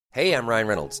Hey, I'm Ryan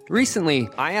Reynolds. Recently,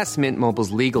 I asked Mint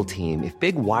Mobile's legal team if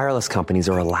big wireless companies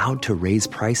are allowed to raise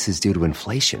prices due to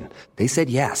inflation. They said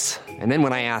yes. And then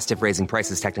when I asked if raising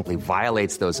prices technically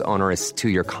violates those onerous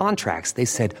two-year contracts, they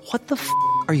said, "What the f***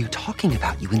 are you talking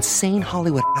about, you insane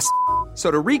Hollywood ass?" So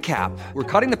to recap, we're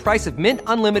cutting the price of Mint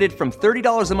Unlimited from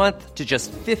 $30 a month to just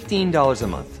 $15 a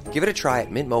month. Give it a try at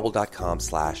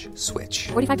mintmobile.com/switch.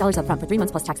 $45 up front for 3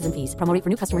 months plus taxes and fees. Promo rate for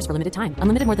new customers for limited time.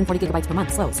 Unlimited more than 40 gigabytes per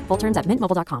month. Slows full terms at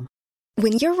mintmobile.com.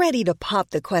 When you're ready to pop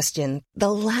the question,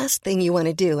 the last thing you want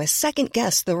to do is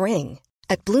second-guess the ring.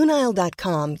 At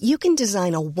BlueNile.com, you can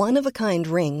design a one-of-a-kind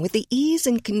ring with the ease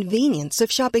and convenience of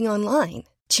shopping online.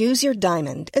 Choose your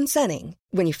diamond and setting.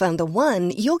 When you find the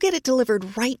one, you'll get it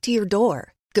delivered right to your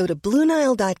door. Go to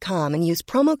BlueNile.com and use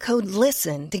promo code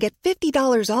LISTEN to get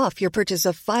 $50 off your purchase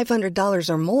of $500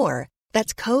 or more.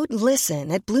 That's code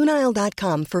LISTEN at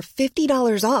BlueNile.com for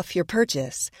 $50 off your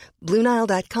purchase.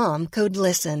 BlueNile.com, code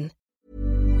LISTEN.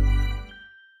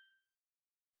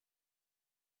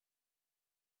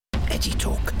 Edgy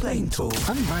talk, plain talk,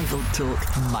 unrivaled talk.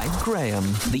 Mike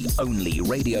Graham, the only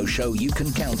radio show you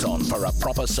can count on for a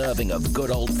proper serving of good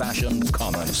old-fashioned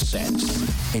common sense.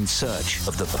 In search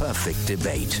of the perfect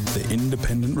debate. The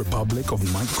Independent Republic of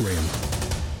Mike Graham.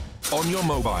 On your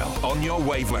mobile, on your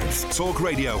wavelength, Talk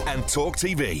Radio and Talk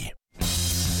TV.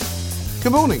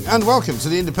 Good morning and welcome to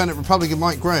the Independent Republic of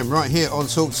Mike Graham right here on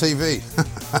Talk TV.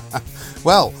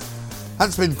 Well,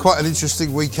 that's been quite an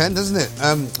interesting weekend, hasn't it?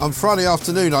 On Friday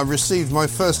afternoon, I received my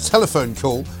first telephone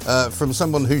call from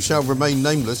someone who shall remain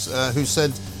nameless, who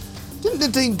said, "Didn't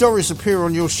Nadine Dorries appear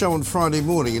on your show on Friday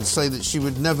morning and say that she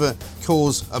would never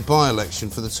cause a by-election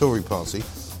for the Tory party?"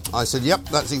 I said, "Yep,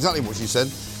 that's exactly what she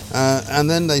said." And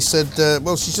then they said,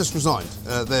 well, she's just resigned,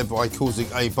 thereby causing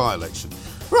a by-election.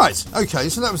 Right, OK,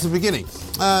 so that was the beginning.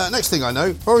 Next thing I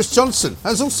know, Boris Johnson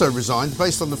has also resigned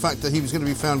based on the fact that he was going to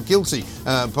be found guilty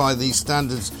by the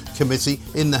Standards Committee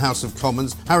in the House of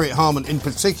Commons. Harriet Harman in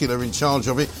particular in charge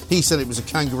of it. He said it was a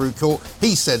kangaroo court.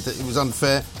 He said that it was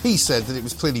unfair. He said that it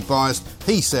was clearly biased.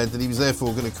 He said that he was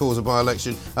therefore going to cause a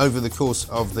by-election over the course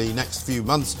of the next few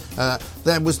months.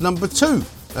 There was number two.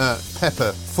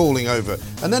 Pepper falling over.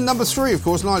 And then number three, of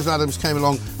course, Nigel Adams came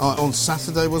along on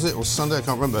Saturday, was it? Or Sunday, I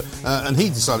can't remember. And he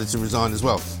decided to resign as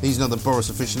well. He's another Boris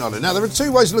aficionado. Now, there are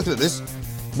two ways of looking at this.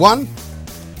 One,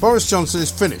 Boris Johnson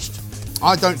is finished.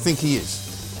 I don't think he is.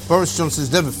 Boris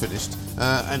Johnson's never finished.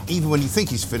 And even when you think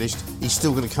he's finished, he's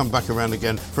still going to come back around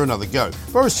again for another go.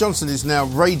 Boris Johnson is now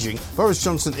raging. Boris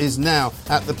Johnson is now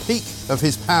at the peak of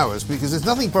his powers because there's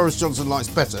nothing Boris Johnson likes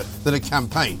better than a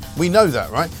campaign. We know that,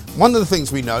 right? One of the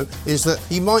things we know is that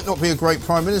he might not be a great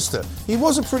Prime Minister. He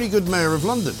was a pretty good Mayor of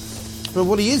London. But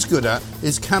what he is good at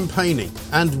is campaigning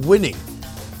and winning.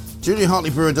 Julia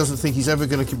Hartley-Brewer doesn't think he's ever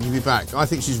going to be back. I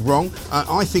think she's wrong.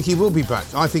 I think he will be back.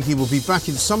 I think he will be back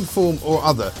in some form or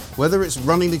other, whether it's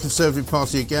running the Conservative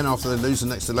Party again after they lose the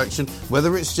next election,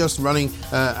 whether it's just running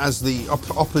as the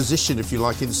opposition, if you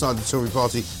like, inside the Tory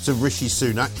Party to Rishi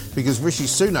Sunak, because Rishi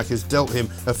Sunak has dealt him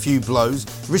a few blows.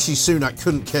 Rishi Sunak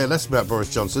couldn't care less about Boris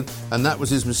Johnson, and that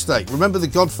was his mistake. Remember The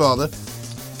Godfather?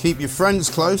 Keep your friends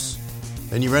close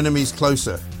and your enemies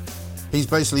closer. He's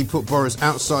basically put Boris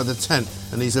outside the tent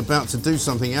and he's about to do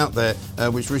something out there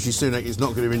which Rishi Sunak is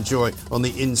not going to enjoy on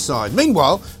the inside.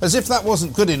 Meanwhile, as if that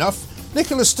wasn't good enough,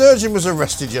 Nicola Sturgeon was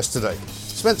arrested yesterday.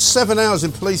 Spent 7 hours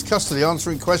in police custody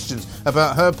answering questions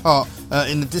about her part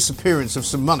in the disappearance of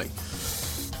some money.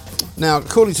 Now,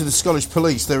 according to the Scottish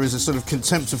Police, there is a sort of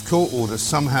contempt of court order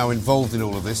somehow involved in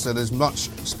all of this, so there's much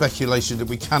speculation that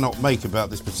we cannot make about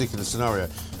this particular scenario.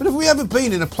 But have we ever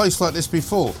been in a place like this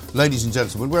before, ladies and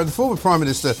gentlemen, where the former Prime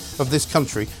Minister of this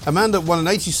country, a man that won an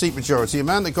 80-seat majority, a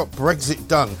man that got Brexit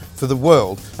done for the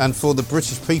world and for the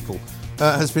British people,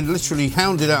 has been literally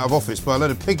hounded out of office by a load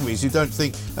of pygmies who don't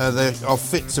think they are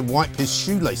fit to wipe his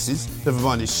shoelaces, never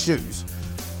mind his shoes.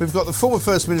 We've got the former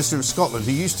First Minister of Scotland,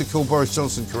 who used to call Boris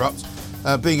Johnson corrupt,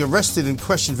 being arrested and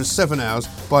questioned for 7 hours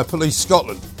by Police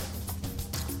Scotland.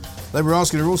 They were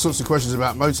asking her all sorts of questions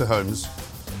about motorhomes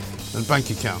and bank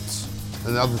accounts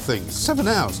and other things. 7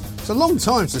 hours. It's a long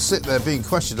time to sit there being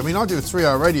questioned. I mean, I do a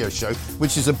 3-hour radio show,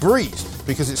 which is a breeze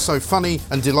because it's so funny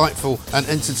and delightful and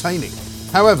entertaining.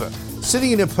 However,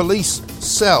 sitting in a police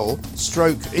cell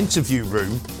stroke interview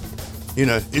room, you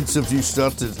know, interview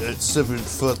started at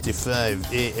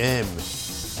 7:45 a.m.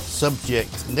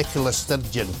 Subject, Nicola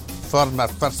Sturgeon, former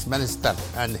First Minister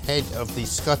and head of the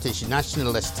Scottish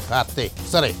Nationalist Party.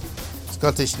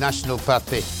 Scottish National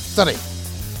Party.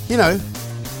 You know.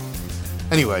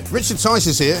 Anyway, Richard Tice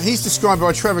is here. He's described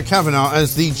by Trevor Kavanagh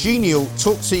as the genial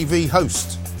Talk TV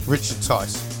host, Richard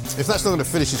Tice. If that's not going to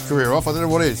finish his career off, I don't know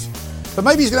what is. But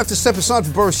maybe he's going to have to step aside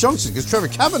for Boris Johnson, because Trevor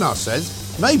Kavanagh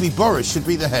says maybe Boris should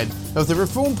be the head of the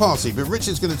Reform Party. But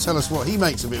Richard's going to tell us what he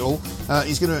makes of it all.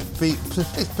 He's going to be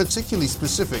particularly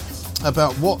specific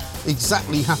about what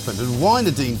exactly happened and why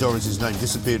Nadine Dorries's name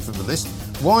disappeared from the list,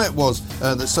 why it was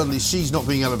that suddenly she's not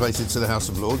being elevated to the House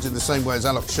of Lords in the same way as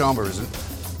Alok Sharma isn't.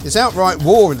 It's outright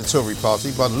war in the Tory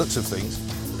party by the looks of things.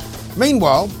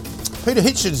 Meanwhile, Peter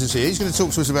Hitchens is here. He's going to talk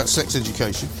to us about sex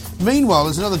education. Meanwhile,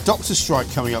 there's another doctor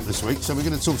strike coming up this week, so we're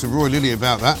going to talk to Roy Lilly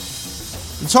about that.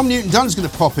 And Tom Newton-Dunn's going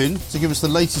to pop in to give us the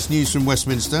latest news from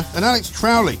Westminster. And Alex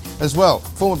Crowley as well,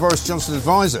 former Boris Johnson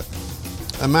advisor,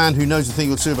 a man who knows a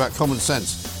thing or two about common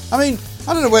sense. I mean,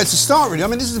 I don't know where to start, really. I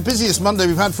mean, this is the busiest Monday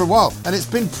we've had for a while, and it's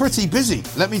been pretty busy,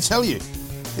 let me tell you.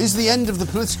 Is the end of the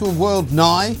political world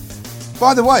nigh?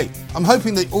 By the way, I'm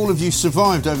hoping that all of you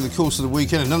survived over the course of the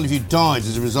weekend and none of you died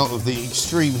as a result of the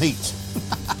extreme heat.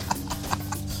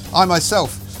 I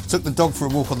myself took the dog for a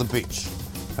walk on the beach,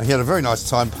 and he had a very nice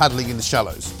time paddling in the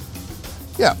shallows.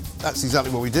 Yeah, that's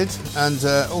exactly what we did. And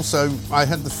also, I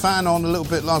had the fan on a little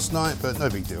bit last night, but no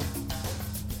big deal.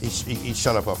 He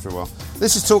shut up after a while.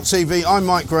 This is Talk TV. I'm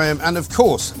Mike Graham, and of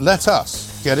course, let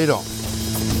us get it on.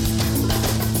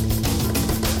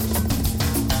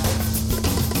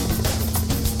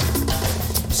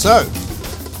 So,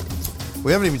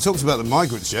 we haven't even talked about the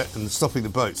migrants yet and stopping the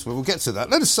boats, but we'll get to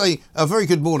that. Let us say a very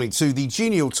good morning to the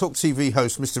genial Talk TV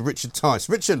host, Mr. Richard Tice.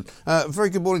 Richard, very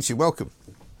good morning to you. Welcome.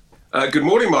 Good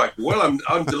morning, Michael. Well,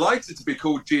 I'm delighted to be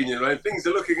called genial, and things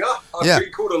are looking up. I've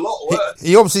been called a lot worse.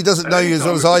 He obviously doesn't know you as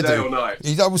well as I do. Night.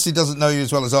 He obviously doesn't know you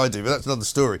as well as I do, but that's another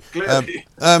story. Clearly.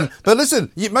 But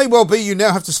listen, it may well be you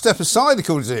now have to step aside,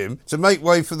 according to him, to make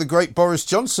way for the great Boris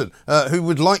Johnson, who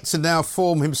would like to now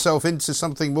form himself into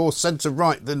something more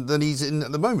centre-right than he's in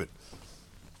at the moment.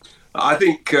 I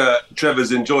think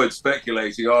Trevor's enjoyed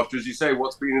speculating after, as you say,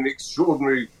 what's been an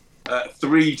extraordinary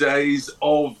 3 days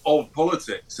of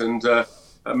politics, and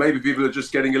maybe people are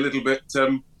just getting a little bit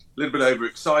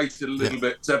overexcited, a little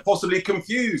bit possibly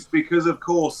confused, because of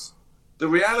course the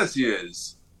reality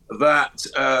is that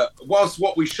whilst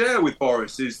what we share with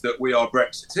Boris is that we are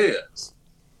Brexiteers,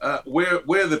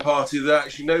 we're the party that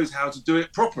actually knows how to do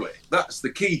it properly. That's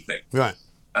the key thing, right?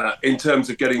 In terms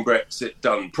of getting Brexit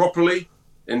done properly,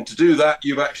 and to do that,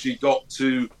 you've got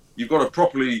to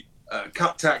properly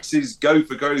cut taxes, go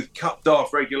for growth, cut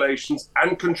daft regulations,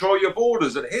 and control your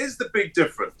borders. And here's the big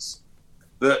difference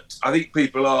that I think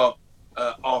people are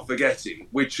forgetting,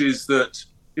 which is that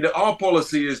our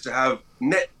policy is to have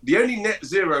the only net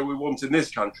zero we want in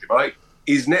this country, right,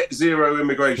 is net zero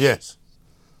immigration. Yes.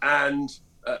 And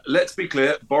let's be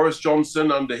clear, Boris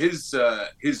Johnson, under his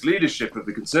leadership of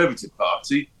the Conservative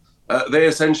Party, they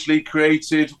essentially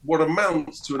created what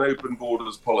amounts to an open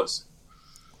borders policy.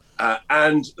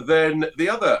 And then the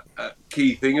other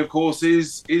key thing, of course,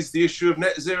 is the issue of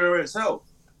net zero itself.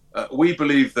 We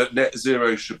believe that net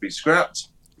zero should be scrapped.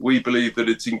 We believe that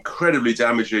it's incredibly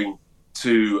damaging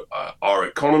to our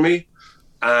economy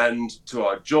and to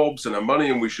our jobs and our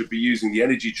money, and we should be using the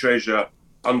energy treasure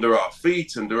under our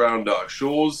feet and around our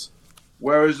shores.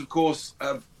 Whereas, of course,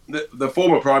 the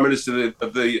former Prime Minister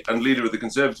and leader of the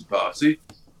Conservative Party,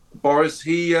 Boris,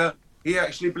 he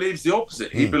actually believes the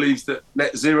opposite. He believes that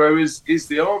net zero is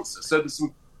the answer. So there's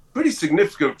some pretty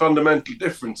significant fundamental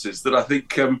differences that I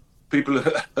think people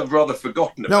have rather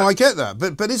forgotten about. No, I get that.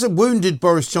 But is a wounded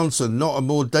Boris Johnson not a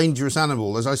more dangerous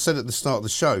animal? As I said at the start of the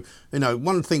show,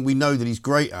 one thing we know that he's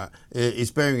great at is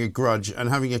bearing a grudge and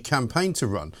having a campaign to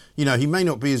run. He may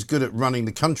not be as good at running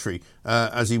the country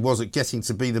as he was at getting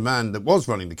to be the man that was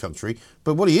running the country,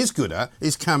 but what he is good at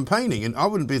is campaigning. And I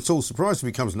wouldn't be at all surprised if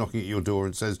he comes knocking at your door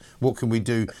and says, what can we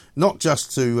do, not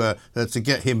just to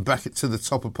get him back to the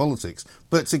top of politics,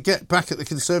 but to get back at the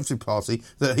Conservative Party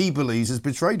that he believes has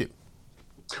betrayed him.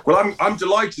 Well, I'm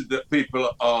delighted that people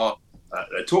are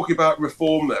talking about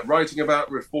reform, they're writing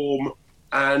about reform,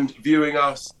 and viewing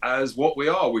us as what we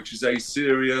are, which is a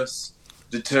serious,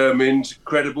 determined,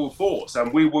 credible force.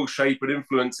 And we will shape and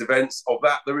influence events of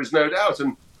that, there is no doubt.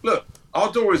 And look,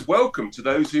 our door is welcome to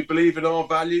those who believe in our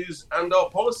values and our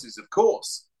policies, of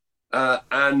course.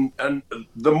 And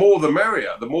the more the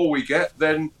merrier. The more we get,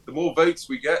 then the more votes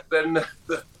we get, then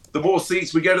the more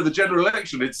seats we get at the general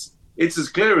election. It's as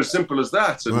clear, as simple as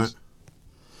that. And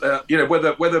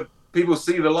right. Whether people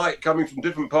see the light coming from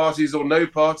different parties or no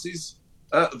parties,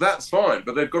 that's fine.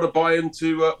 But they've got to buy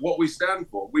into what we stand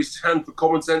for. We stand for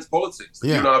common sense politics that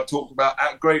you and I have talked about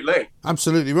at great length.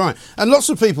 Absolutely right. And lots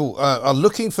of people are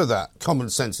looking for that common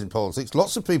sense in politics.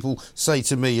 Lots of people say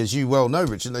to me, as you well know,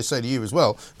 Rich, and they say to you as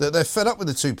well, that they're fed up with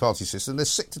the two-party system. They're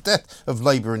sick to death of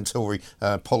Labour and Tory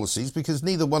policies because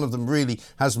neither one of them really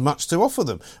has much to offer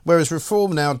them, whereas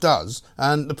Reform now does.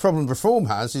 And the problem Reform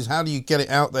has is how do you get it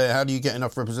out there? How do you get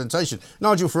enough representation?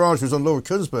 Nigel Farage was on Laura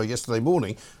Kuenssberg yesterday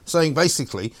morning saying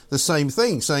basically the same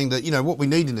thing, saying that, what we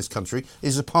need in this country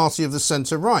is a party of the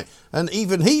centre-right. And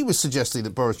even he was suggesting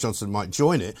that Boris Johnson might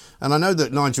join it. And I know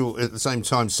that Nigel at the same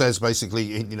time says basically,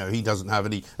 he doesn't have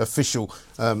any official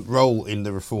role in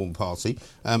the Reform Party.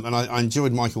 And I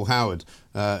enjoyed Michael Howard,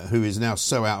 who is now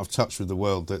so out of touch with the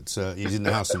world that he's in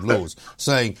the House of Lords,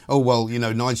 saying,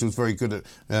 Nigel's very good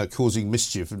at causing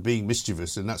mischief and being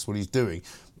mischievous, and that's what he's doing.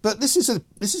 But this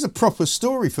is a proper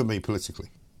story for me politically.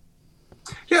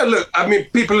 Yeah, look, I mean,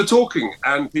 people are talking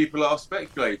and people are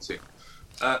speculating.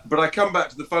 But I come back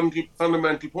to the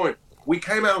fundamental point. We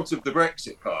came out of the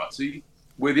Brexit Party.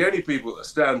 We're the only people that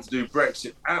stand to do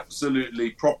Brexit absolutely,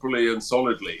 properly and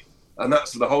solidly. And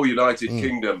that's the whole United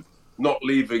Kingdom not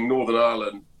leaving Northern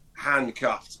Ireland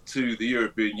handcuffed to the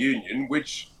European Union,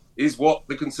 which is what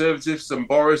the Conservatives and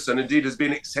Boris, and indeed has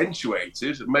been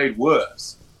accentuated and made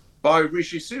worse by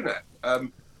Rishi Sunak.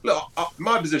 Look,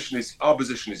 our position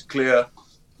is clear,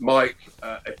 Mike.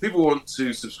 If people want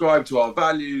to subscribe to our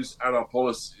values and our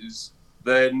policies,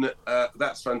 then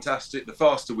that's fantastic. The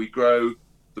faster we grow,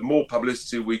 the more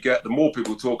publicity we get, the more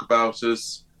people talk about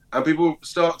us, and people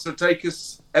start to take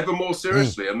us ever more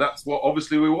seriously, and that's what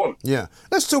obviously we want. Yeah.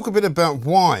 Let's talk a bit about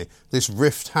why this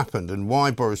rift happened and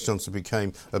why Boris Johnson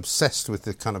became obsessed with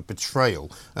the kind of betrayal.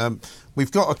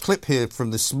 We've got a clip here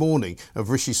from this morning of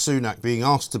Rishi Sunak being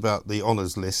asked about the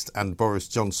honours list and Boris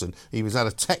Johnson. He was at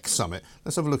a tech summit.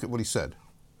 Let's have a look at what he said.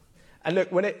 And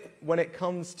look, when it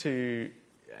comes to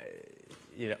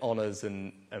honours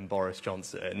and Boris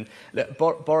Johnson, look,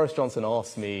 Boris Johnson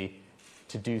asked me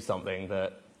to do something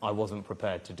that I wasn't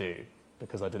prepared to do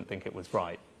because I didn't think it was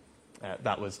right.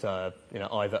 That was to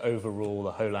either overrule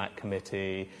the HOLAC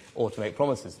committee or to make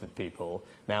promises to people.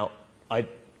 Now, I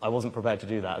wasn't prepared to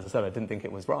do that. As I said, I didn't think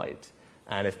it was right.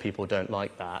 And if people don't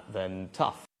like that, then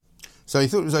tough. So he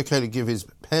thought it was OK to give his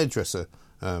hairdresser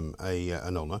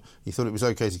an honour. He thought it was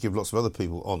OK to give lots of other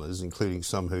people honours, including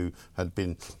some who had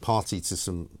been party to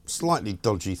some slightly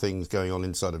dodgy things going on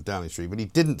inside of Downing Street. But he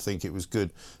didn't think it was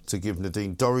good to give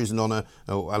Nadine Dorries an honour,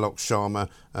 or Alok Sharma,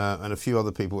 and a few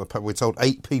other people. We're told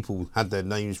 8 people had their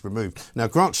names removed. Now,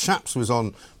 Grant Shapps was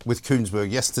on with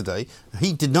Kuenssberg yesterday.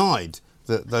 He denied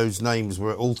that those names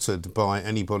were altered by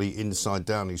anybody inside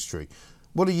Downing Street.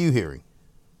 What are you hearing?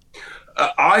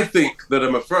 I think that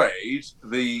I'm afraid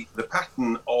the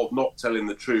pattern of not telling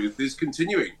the truth is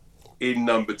continuing in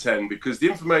Number 10, because the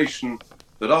information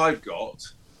that I've got,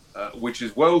 which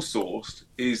is well sourced,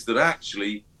 is that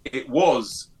actually it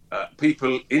was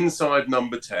people inside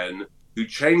Number 10 who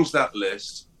changed that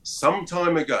list some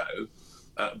time ago,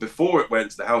 before it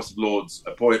went to the House of Lords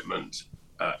Appointment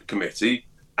Committee,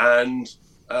 and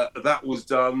that was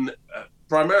done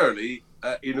primarily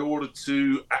in order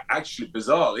to, actually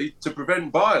bizarrely, to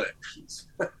prevent by-elections.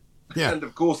 Yeah. And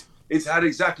of course, it's had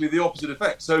exactly the opposite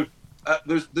effect. So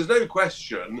there's no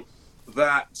question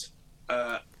that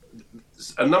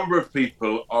a number of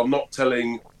people are not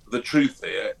telling the truth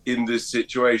here in this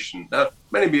situation. Now,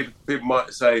 many people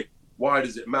might say, why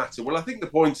does it matter? Well, I think the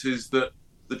point is that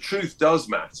the truth does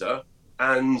matter,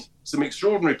 and some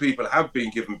extraordinary people have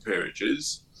been given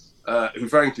peerages, who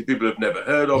frankly people have never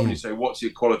heard of, and you say, what's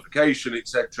your qualification,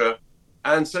 etc.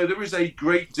 And so there is a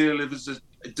great deal of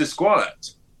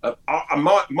disquiet. From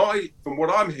what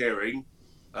I'm hearing,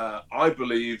 I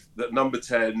believe that Number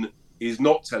 10 is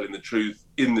not telling the truth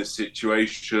in this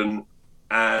situation,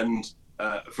 and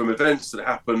from events that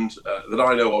happened that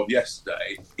I know of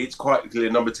yesterday, it's quite clear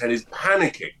Number 10 is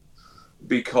panicking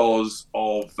because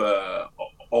of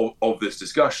this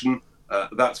discussion.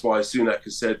 That's why Sunak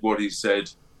has said what he said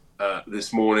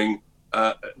this morning.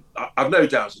 I've no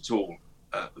doubt at all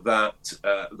that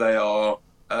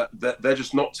they're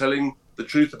just not telling the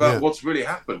truth about what's really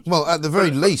happened. Well, at the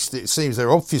very least, it seems they're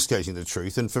obfuscating the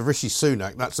truth, and for Rishi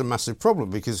Sunak, that's a massive problem,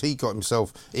 because he got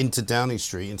himself into Downing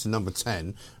Street, into Number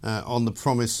 10, on the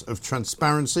promise of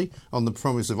transparency, on the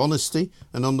promise of honesty,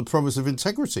 and on the promise of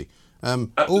integrity.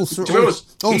 All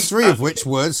three of which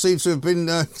words seem to have been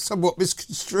somewhat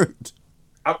misconstrued.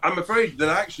 I'm afraid that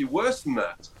actually worse than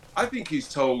that. I think he's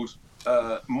told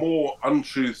more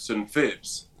untruths and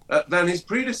fibs than his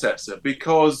predecessor,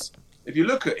 because if you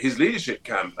look at his leadership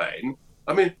campaign,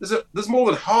 I mean, there's more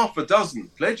than half a dozen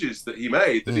pledges that he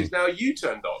made that he's now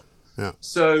U-turned on. Yeah.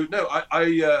 So no,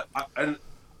 and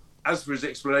as for his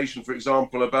explanation, for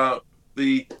example, about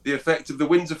the effect of the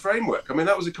Windsor framework, I mean,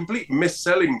 that was a complete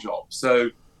mis-selling job. So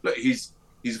look, he's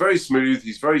very smooth,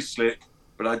 he's very slick,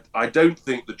 but I don't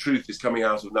think the truth is coming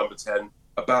out of Number 10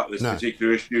 about this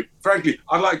particular issue. Frankly,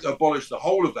 I'd like to abolish the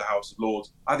whole of the House of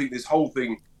Lords. I think this whole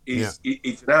thing is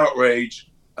it's an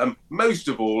outrage. Most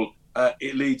of all,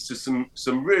 it leads to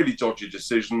some really dodgy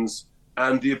decisions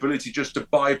and the ability just to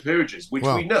buy peerages, which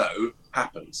we know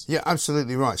happens. Yeah,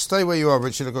 absolutely right. Stay where you are,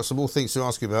 Richard. I've got some more things to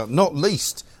ask you about, not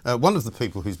least one of the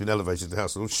people who's been elevated to the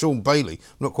House of Lords, Sean Bailey.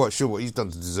 I'm not quite sure what he's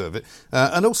done to deserve it.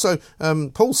 And also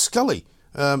Paul Scully,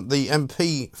 the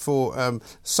MP for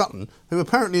Sutton, who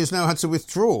apparently has now had to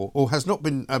withdraw or has not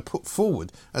been put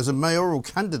forward as a mayoral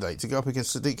candidate to go up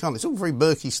against Sadiq Khan. It's all very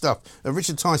murky stuff.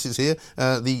 Richard Tice is here,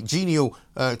 the genial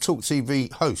Talk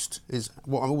TV host is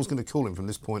what I'm always going to call him from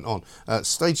this point on.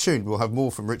 Stay tuned. We'll have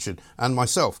more from Richard and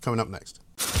myself coming up next.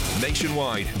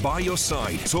 Nationwide, by your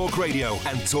side, Talk Radio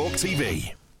and Talk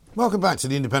TV. Welcome back to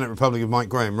the Independent Republic of Mike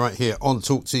Graham, right here on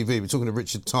Talk TV. We're talking to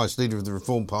Richard Tice, leader of the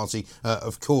Reform Party,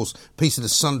 of course. Piece of the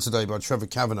Sun today by Trevor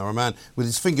Kavanagh, a man with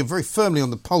his finger very firmly on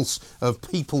the pulse of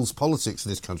people's politics in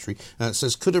this country.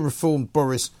 Says, could a reformed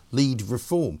Boris lead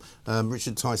reform?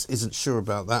 Richard Tice isn't sure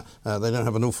about that. They don't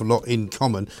have an awful lot in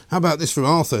common. How about this from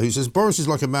Arthur, who says, Boris is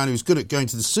like a man who's good at going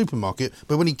to the supermarket,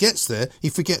 but when he gets there, he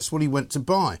forgets what he went to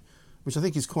buy. Which I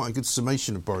think is quite a good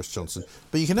summation of Boris Johnson.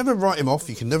 But you can never write him off.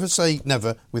 You can never say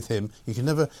never with him. You can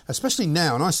never, especially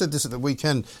now, and I said this at the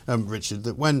weekend, Richard,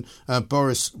 that when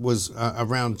Boris was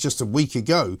around just a week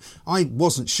ago, I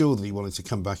wasn't sure that he wanted to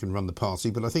come back and run the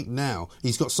party, but I think now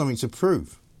he's got something to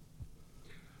prove.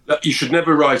 You should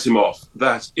never write him off.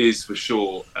 That is for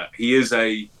sure. He is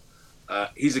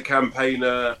he's a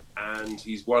campaigner and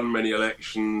he's won many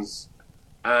elections.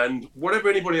 And whatever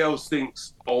anybody else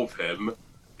thinks of him,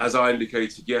 as I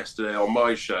indicated yesterday on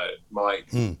my show, Mike,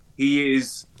 he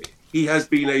has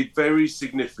been a very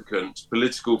significant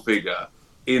political figure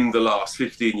in the last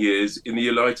 15 years in the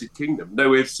United Kingdom.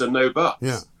 No ifs and no buts.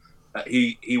 Yeah.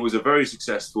 He was a very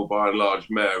successful, by and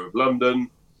large, mayor of London.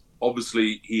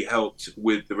 Obviously, he helped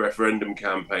with the referendum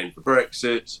campaign for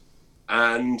Brexit.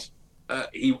 And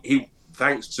he,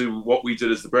 thanks to what we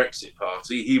did as the Brexit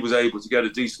Party, he was able to get a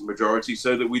decent majority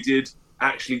so that we did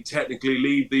actually technically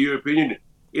leave the European Union.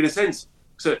 In a sense,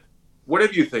 so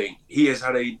whatever you think, he has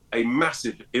had a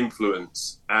massive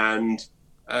influence and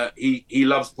he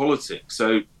loves politics.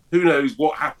 So who knows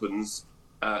what happens,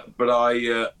 but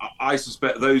I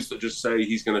suspect those that just say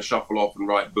he's going to shuffle off and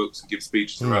write books and give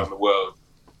speeches around the world,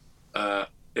 that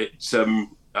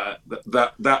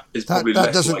is probably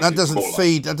that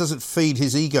doesn't feed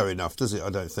his ego enough, does it? I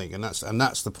don't think, and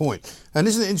that's the point. And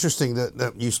isn't it interesting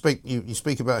that you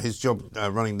speak about his job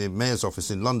running the mayor's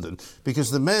office in London,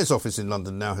 because the mayor's office in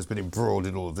London now has been embroiled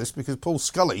in all of this because Paul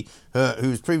Scully, who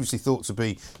was previously thought to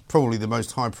be probably the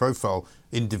most high-profile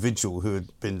individual who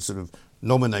had been sort of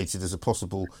nominated as a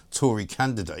possible Tory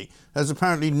candidate, has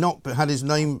apparently not had his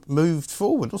name moved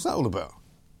forward. What's that all about?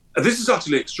 This is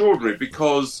utterly extraordinary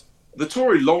because the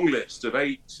Tory long list of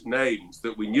 8 names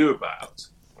that we knew about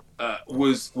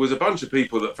was a bunch of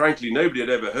people that, frankly, nobody had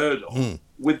ever heard of,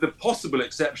 with the possible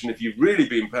exception, if you've really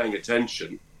been paying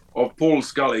attention, of Paul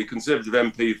Scully, Conservative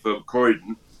MP for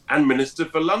Croydon and Minister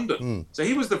for London. So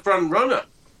he was the front runner.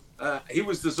 He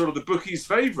was the sort of the bookies'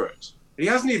 favourite. He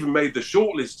hasn't even made the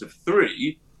shortlist of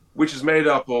 3, which is made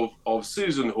up of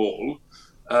Susan Hall,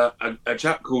 a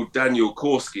chap called Daniel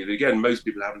Korski, that again most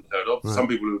people haven't heard of. Some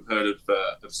people have heard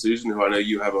of Susan, who I know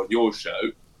you have on your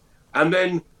show, and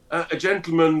then a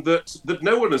gentleman that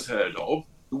no one has heard of,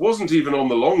 who wasn't even on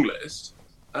the long list,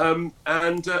 and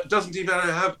doesn't even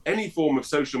have any form of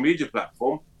social media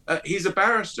platform. He's a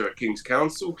barrister at King's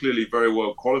Counsel, clearly very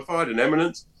well qualified and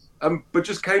eminent, but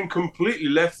just came completely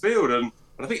left field, and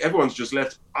I think everyone's just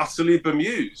left utterly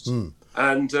bemused.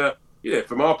 And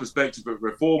from our perspective at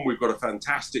Reform, we've got a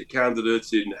fantastic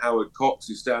candidate in Howard Cox,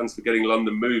 who stands for Getting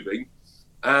London Moving.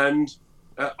 And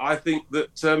I think that,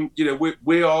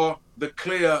 we are the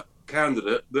clear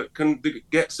candidate that can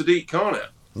get Sadiq Khan out.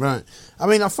 Right. I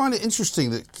mean, I find it interesting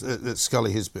that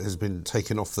Scully has been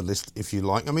taken off the list, if you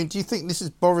like. I mean, do you think this is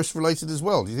Boris related as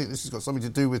well? Do you think this has got something to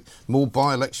do with more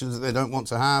by-elections that they don't want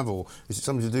to have, or is it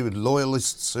something to do with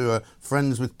loyalists who are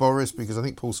friends with Boris? Because I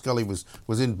think Paul Scully was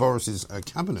in Boris's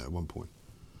cabinet at one point.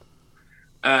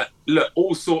 Look,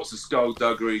 all sorts of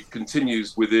skullduggery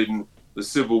continues within the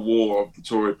civil war of the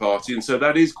Tory party, and so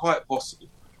that is quite possible,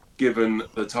 given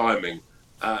the timing.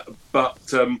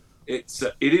 But it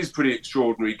is pretty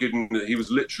extraordinary, given that he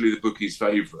was literally the bookie's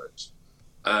favourite.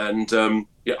 And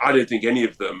I don't think any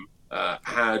of them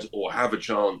had or have a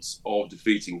chance of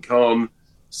defeating Khan.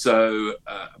 So,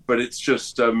 but it's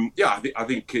just, I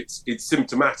think it's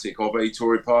symptomatic of a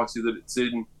Tory party that it's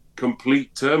in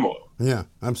complete turmoil. Yeah,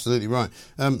 absolutely right.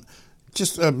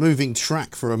 Just moving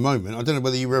track for a moment. I don't know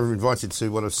whether you were ever invited to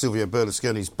one of Silvio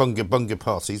Berlusconi's bunga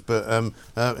parties, but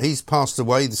he's passed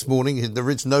away this morning. The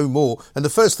rich no more. And the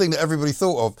first thing that everybody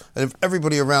thought of, and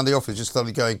everybody around the office just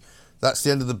started going, that's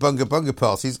the end of the bunga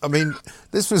parties. I mean,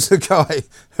 this was a guy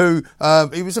who,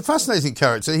 he was a fascinating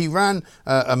character. He ran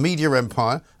a media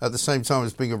empire at the same time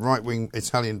as being a right-wing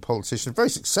Italian politician, a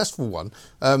very successful one.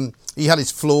 He had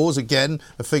his flaws, again,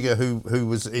 a figure who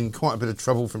was in quite a bit of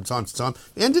trouble from time to time.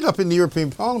 He ended up in the European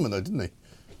Parliament, though, didn't he?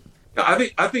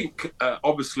 I think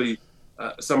obviously,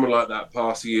 someone like that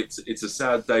passing, it's a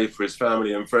sad day for his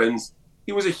family and friends.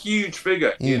 He was a huge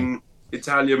figure in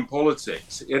Italian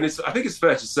politics, and I think it's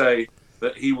fair to say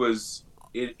that he was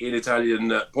in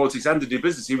Italian politics and to do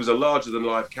business. He was a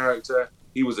larger-than-life character.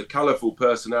 He was a colourful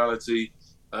personality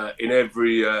in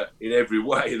every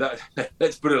way.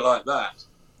 Let's put it like that.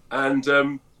 And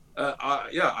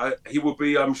he will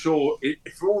be, I'm sure,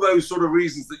 for all those sort of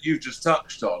reasons that you've just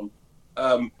touched on.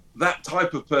 That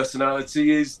type of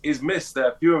personality is missed.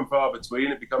 They're few and far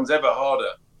between. It becomes ever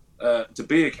harder to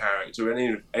be a character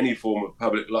in any form of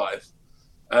public life.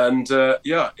 And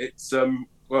it's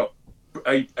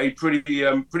a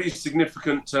pretty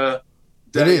significant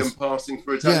day and passing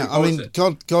for Italian politics. I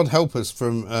mean, God help us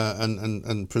from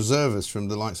and preserve us from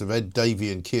the likes of Ed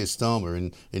Davey and Keir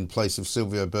Starmer in place of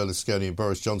Silvio Berlusconi and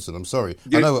Boris Johnson. I'm sorry,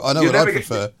 I know what I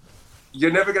prefer. You're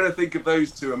never going to think of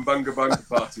those two and bunga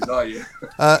parties, are you?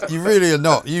 You really are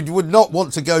not. You would not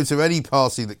want to go to any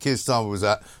party that Keir Starmer was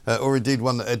at, or indeed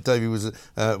one that Ed Davey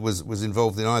was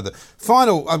involved in either.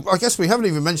 Final, I guess we haven't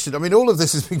even mentioned. I mean, all of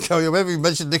this has been going on. We haven't even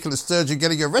mentioned Nicola Sturgeon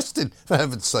getting arrested, for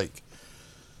heaven's sake.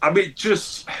 I mean,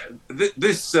 just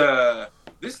this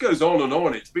goes on and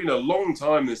on. It's been a long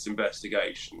time, this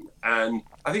investigation, and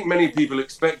I think many people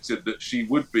expected that she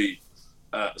would be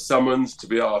summoned to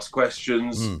be asked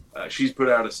questions. She's put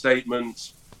out a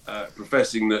statement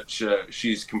professing that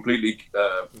she's completely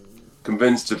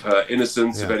convinced of her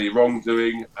innocence of any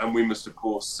wrongdoing, and we must, of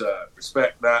course,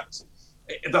 respect that.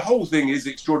 The whole thing is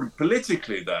extraordinary.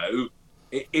 Politically, though,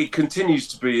 it continues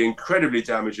to be incredibly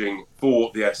damaging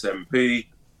for the SNP.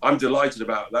 I'm delighted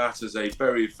about that as a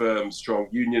very firm, strong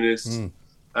unionist. And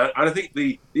I think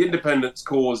the independence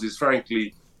cause is,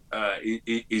 frankly,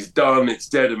 is done. It's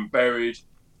dead and buried.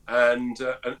 And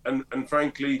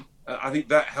frankly, I think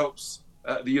that helps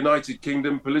the United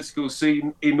Kingdom political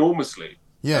scene enormously.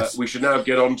 Yes. We should now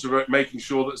get on to making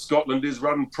sure that Scotland is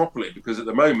run properly, because at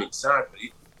the moment,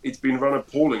 sadly, it's been run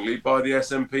appallingly by the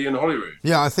SNP in Holyrood.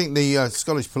 Yeah, I think the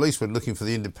Scottish police were looking for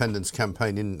the independence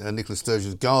campaign in Nicola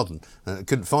Sturgeon's garden and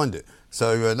couldn't find it.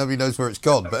 So nobody knows where it's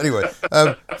gone. But anyway,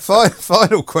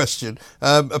 final question.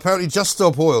 Apparently Just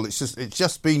Stop Oil, it's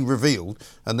just been revealed,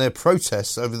 and their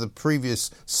protests over the previous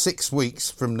 6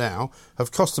 weeks from now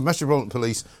have cost the Metropolitan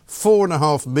Police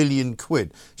 £4.5 million.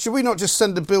 Should we not just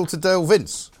send a bill to Dale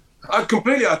Vince?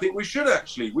 Completely. I think we should,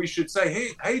 actually. We should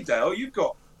say, hey Dale, you've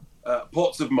got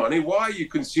pots of money. Why are you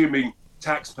consuming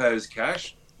taxpayers'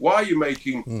 cash? Why are you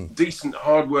making decent,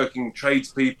 hard-working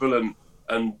tradespeople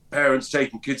and parents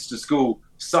taking kids to school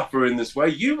suffer in this way?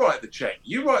 You write the check.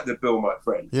 You write the bill, my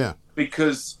friend. Yeah.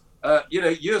 Because,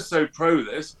 you're so pro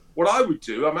this. What I would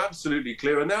do, I'm absolutely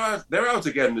clear, and they're out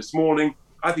again this morning.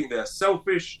 I think they're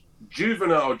selfish,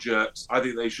 juvenile jerks. I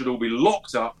think they should all be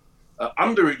locked up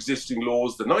under existing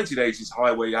laws. The 1980s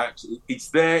Highway Act, it's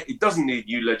there. It doesn't need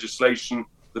new legislation.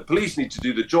 The police need to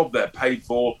do the job they're paid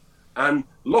for and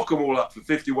lock them all up for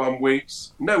 51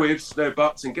 weeks. No ifs, no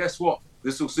buts. And guess what?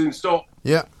 This will soon stop.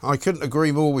 Yeah, I couldn't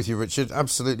agree more with you, Richard.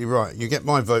 Absolutely right. You get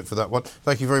my vote for that one.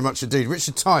 Thank you very much indeed.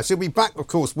 Richard Tice, he'll be back, of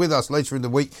course, with us later in the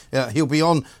week. He'll be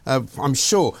on, I'm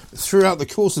sure, throughout the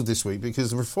course of this week,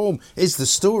 because reform is the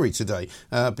story today,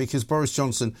 because Boris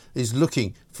Johnson is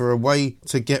looking for a way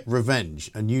to get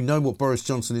revenge. And you know what Boris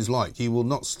Johnson is like. He will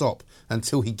not stop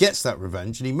until he gets that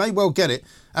revenge, and he may well get it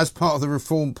as part of the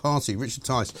Reform Party. Richard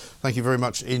Tice, thank you very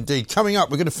much indeed. Coming up,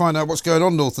 we're going to find out what's going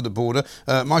on north of the border.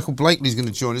 Michael Blakely's going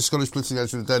to join us, Scottish political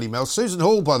editor of the Daily Mail. Susan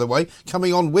Hall, by the way,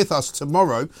 coming on with us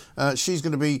tomorrow. She's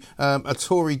going to be a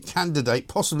Tory candidate,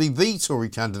 possibly the Tory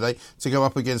candidate, to go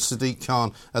up against Sadiq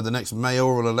Khan at the next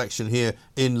mayoral election here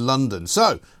in London.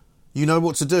 So, you know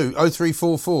what to do.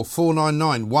 0344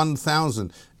 499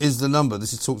 1000 is the number.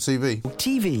 This is Talk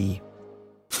TV.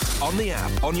 On the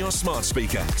app, on your smart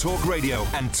speaker, Talk Radio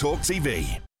and Talk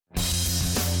TV.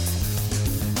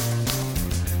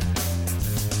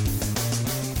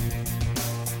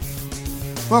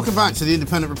 Welcome back to the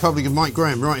Independent Republic of Mike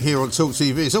Graham right here on Talk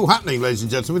TV. It's all happening, ladies and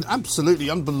gentlemen. Absolutely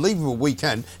unbelievable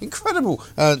weekend. Incredible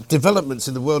developments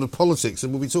in the world of politics,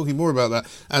 and we'll be talking more about that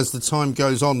as the time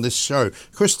goes on this show.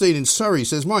 Christine in Surrey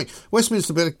says, Mike,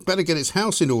 Westminster better get its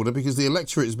house in order because the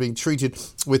electorate is being treated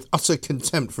with utter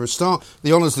contempt. For a start,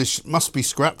 the honours list must be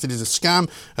scrapped. It is a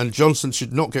scam, and Johnson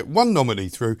should not get one nominee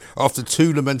through after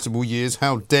 2 lamentable years.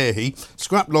 How dare he?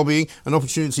 Scrap lobbying, an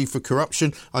opportunity for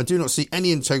corruption. I do not see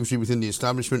any integrity within the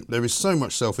establishment. There is so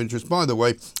much self-interest. By the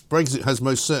way, Brexit has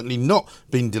most certainly not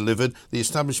been delivered. The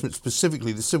establishment,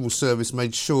 specifically the civil service,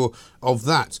 made sure of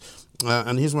that.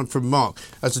 And here's one from Mark.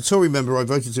 As a Tory member, I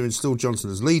voted to install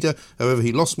Johnson as leader. However,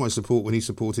 he lost my support when he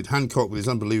supported Hancock with his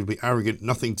unbelievably arrogant,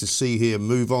 nothing to see here,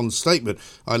 move on statement.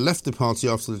 I left the party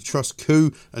after the Truss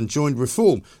coup and joined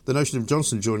Reform. The notion of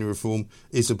Johnson joining Reform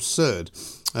is absurd.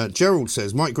 Gerald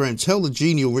says, Mike Graham, tell the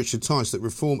genial Richard Tice that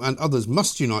Reform and others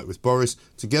must unite with Boris.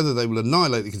 Together they will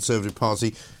annihilate the Conservative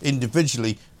Party.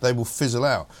 Individually, they will fizzle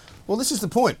out. Well, this is the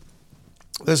point.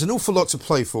 There's an awful lot to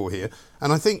play for here,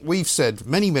 and I think we've said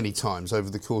many, many times over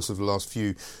the course of the last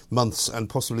few months and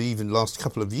possibly even last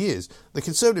couple of years, the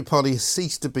Conservative Party has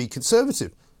ceased to be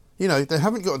conservative. You know, they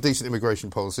haven't got a decent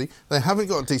immigration policy, they haven't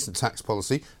got a decent tax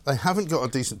policy, they haven't got a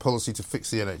decent policy to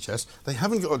fix the NHS, they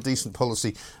haven't got a decent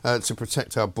policy to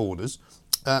protect our borders,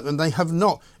 and they have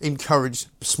not encouraged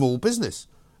small business.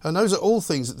 And those are all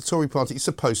things that the Tory party is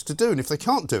supposed to do, and if they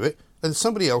can't do it, then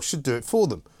somebody else should do it for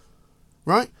them.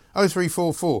 Right?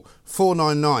 0344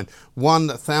 499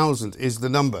 1000 is the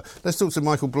number. Let's talk to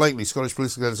Michael Blakely, Scottish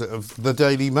political editor of the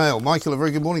Daily Mail. Michael, a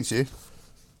very good morning to you.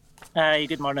 Hi,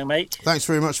 good morning, mate. Thanks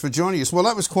very much for joining us. Well,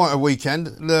 that was quite a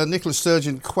weekend. Nicola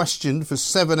Sturgeon questioned for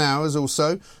 7 hours or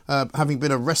so, having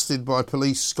been arrested by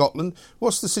Police Scotland.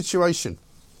 What's the situation?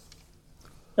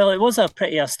 Well, it was a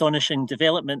pretty astonishing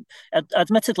development.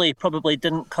 Admittedly, probably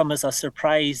didn't come as a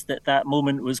surprise that that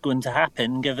moment was going to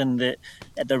happen, given that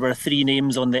there were 3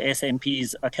 names on the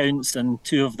SNP's accounts and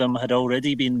 2 of them had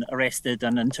already been arrested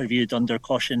and interviewed under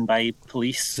caution by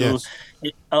police. So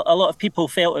yes. A lot of people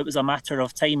felt it was a matter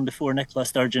of time before Nicola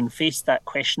Sturgeon faced that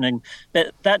questioning.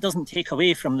 But that doesn't take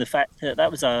away from the fact that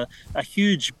that was a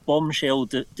huge bombshell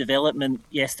development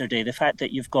yesterday. The fact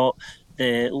that you've got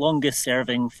the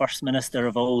longest-serving First Minister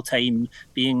of all time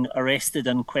being arrested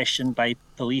and questioned by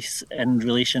police in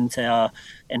relation to an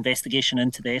investigation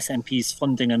into the SNP's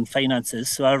funding and finances.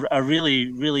 So a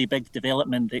really, really big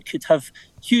development that could have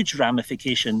huge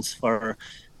ramifications for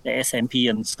the SNP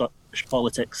and Scottish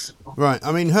politics. Right.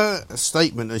 I mean, her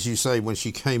statement, as you say, when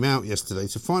she came out yesterday,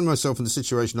 to find myself in the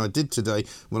situation I did today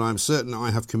when I am certain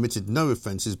I have committed no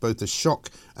offence is both a shock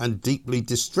and deeply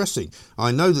distressing.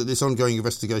 I know that this ongoing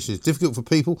investigation is difficult for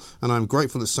people, and I am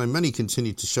grateful that so many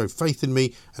continue to show faith in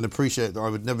me and appreciate that I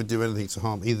would never do anything to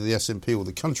harm either the SNP or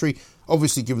the country.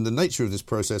 Obviously, given the nature of this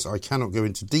process, I cannot go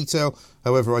into detail.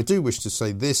 However, I do wish to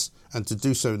say this, and to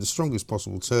do so in the strongest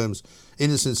possible terms.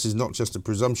 Innocence is not just a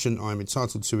presumption. I am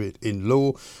entitled to it in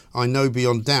law. I know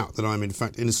beyond doubt that I am in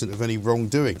fact innocent of any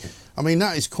wrongdoing. I mean,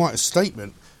 that is quite a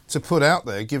statement to put out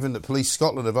there, given that Police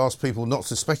Scotland have asked people not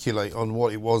to speculate on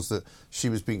what it was that she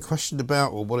was being questioned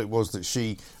about or what it was that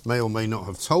she may or may not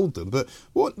have told them. But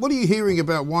what are you hearing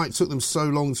about why it took them so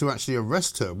long to actually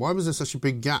arrest her? Why was there such a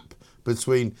big gap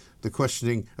between the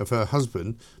questioning of her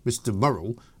husband, Mr.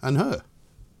 Murrell, and her?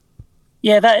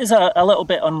 Yeah, that is a little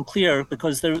bit unclear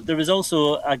because there was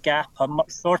also a gap, a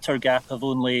much shorter gap of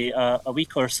only a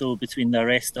week or so between the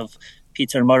arrest of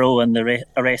Peter Murrell and the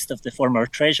arrest of the former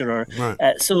treasurer.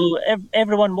 Right. So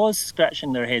everyone was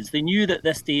scratching their heads. They knew that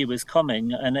this day was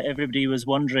coming and everybody was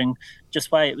wondering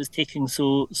just why it was taking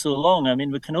so long. I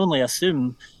mean, we can only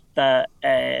assume that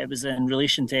it was in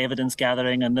relation to evidence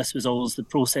gathering and this was always the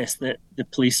process that the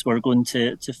police were going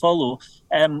to follow.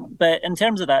 But in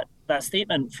terms of that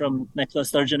statement from Nicola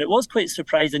Sturgeon, it was quite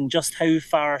surprising just how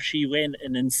far she went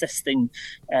in insisting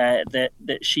that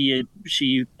she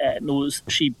knows,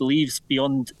 she believes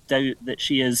beyond doubt that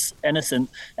she is innocent,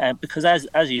 because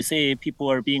as you say, people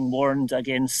are being warned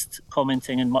against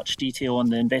commenting in much detail on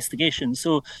the investigation.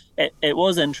 So it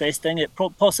was interesting. It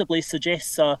possibly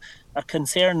suggests a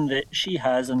concern that she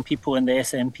has and people in the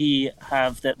SNP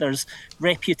have, that there's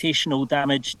reputational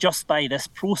damage just by this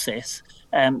process.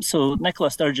 So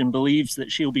Nicola Sturgeon believes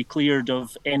that she'll be cleared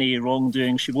of any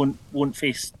wrongdoing. She won't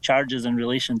face charges in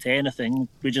relation to anything.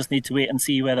 We just need to wait and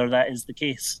see whether that is the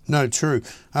case. No, true.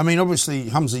 I mean, obviously,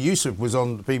 Humza Yousaf was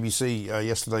on the BBC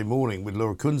yesterday morning with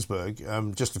Laura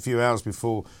Kuenssberg, just a few hours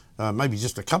before maybe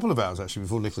just a couple of hours actually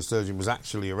before Nicola Sturgeon was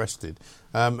actually arrested.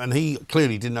 And he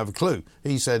clearly didn't have a clue.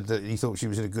 He said that he thought she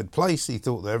was in a good place. He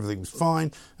thought that everything was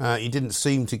fine. He didn't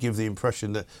seem to give the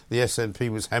impression that the SNP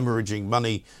was hemorrhaging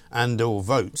money and or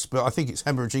votes. But I think it's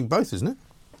hemorrhaging both, isn't it?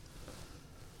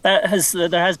 There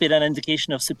has been an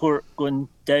indication of support going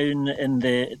down in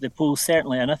the polls,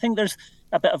 certainly. And I think there's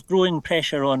a bit of growing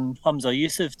pressure on Humza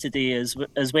Yousaf today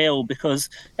as well, because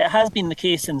it has been the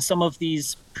case in some of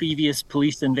these previous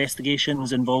police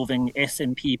investigations involving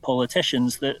SNP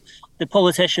politicians that the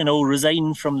politician will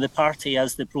resign from the party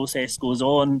as the process goes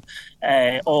on,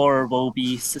 or will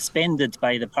be suspended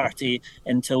by the party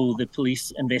until the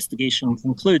police investigation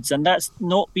concludes. And that's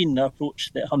not been the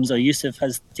approach that Humza Yousaf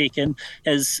has taken.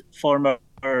 His former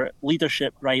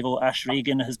leadership rival Ash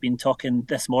Regan has been talking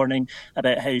this morning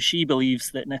about how she believes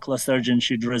that Nicola Sturgeon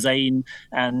should resign,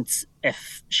 and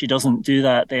if she doesn't do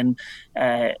that, then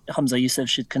Humza Yousaf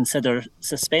should consider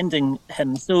suspending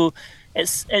him. So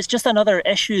it's just another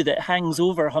issue that hangs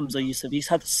over Humza Yousaf. He's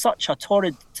had such a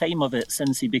torrid time of it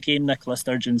since he became Nicola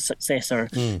Sturgeon's successor,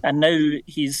 and now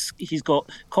he's got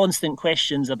constant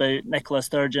questions about Nicola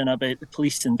Sturgeon, about the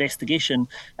police investigation,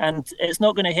 and it's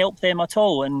not going to help them at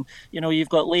all. And you've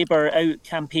got Labour out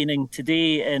campaigning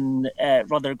today in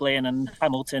Rutherglen and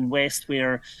Hamilton West,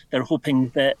 where they're hoping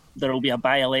that there will be a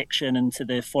by-election into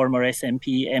the former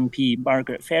SNP MP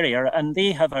Margaret Ferrier, and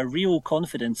they have a real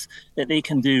confidence that they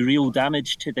can do real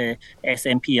damage to the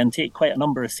SNP and take quite a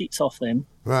number of seats off them.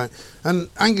 Right. And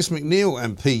Angus MacNeil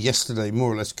MP yesterday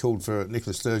more or less called for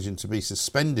Nicola Sturgeon to be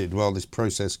suspended while this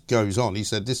process goes on. He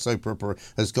said this soap opera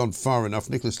has gone far enough.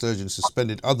 Nicola Sturgeon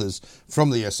suspended others from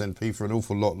the SNP for an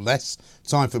awful lot less.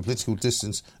 Time for political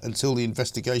distance until the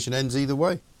investigation ends either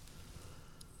way.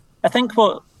 I think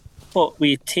what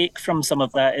we take from some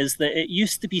of that is that it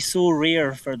used to be so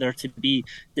rare for there to be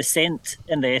dissent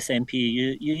in the SNP.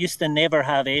 You used to never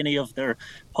have any of their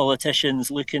politicians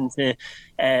looking to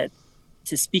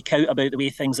speak out about the way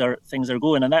things are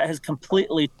going, and that has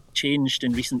completely changed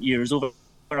in recent years. Over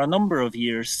a number of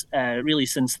years, really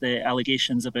since the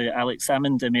allegations about Alex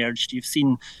Salmond emerged, you've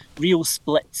seen real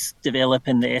splits develop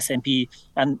in the SNP.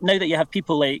 And now that you have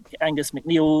people like Angus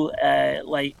MacNeil,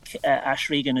 like Ash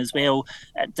Regan as well,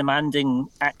 demanding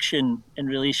action in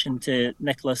relation to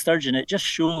Nicola Sturgeon, it just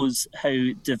shows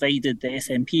how divided the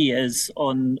SNP is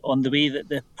on the way that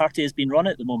the party has been run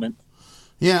at the moment.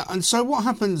 Yeah, and so what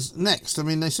happens next? I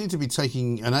mean, they seem to be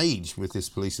taking an age with this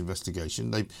police investigation.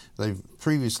 They've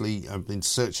previously been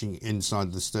searching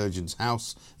inside the Sturgeon's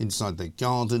house, inside their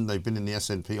garden. They've been in the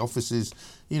SNP offices.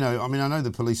 I know the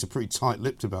police are pretty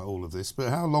tight-lipped about all of this, but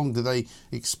how long do they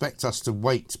expect us to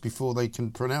wait before they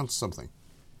can pronounce something?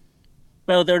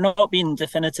 Well, they're not being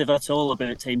definitive at all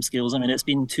about timescales. I mean, it's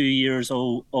been 2 years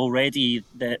already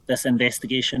that this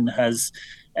investigation has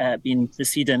been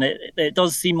proceeding. It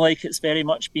does seem like it's very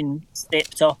much been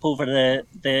stepped up over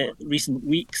the recent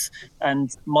weeks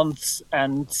and months,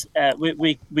 and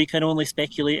we can only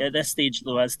speculate at this stage,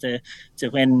 though, as to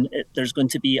when there's going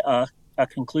to be a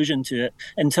conclusion to it.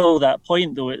 Until that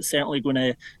point, though, it's certainly going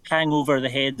to hang over the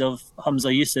head of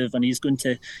Humza Yousaf, and he's going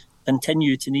to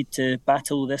continue to need to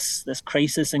battle this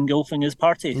crisis engulfing his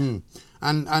party.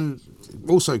 And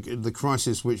also the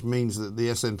crisis which means that the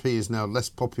SNP is now less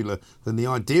popular than the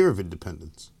idea of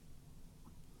independence.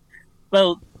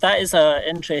 Well, that is an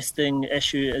interesting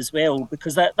issue as well,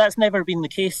 because that's never been the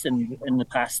case in the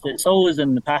past. It's always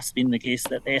in the past been the case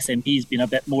that the SNP has been a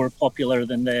bit more popular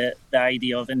than the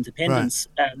idea of independence.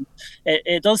 Right.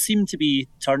 It does seem to be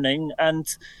turning, and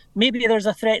maybe there's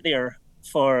a threat there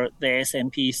for the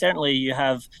SNP. Certainly you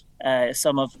have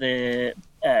some of the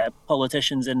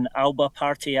politicians in Alba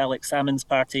party, Alex Salmond's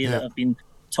party, that have been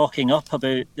talking up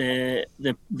about the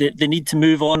need to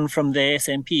move on from the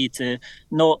SNP, to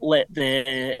not let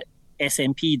the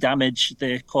SNP damage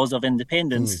the cause of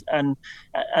independence. And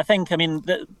I think,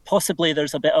 possibly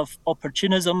there's a bit of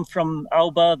opportunism from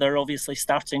Alba. They're obviously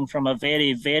starting from a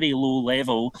very, very low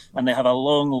level, and they have a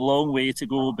long, long way to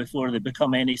go before they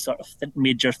become any sort of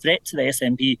major threat to the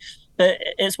SNP. But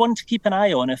it's one to keep an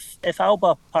eye on. If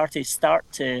Alba parties start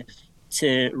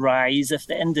to rise, if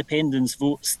the independence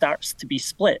vote starts to be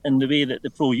split in the way that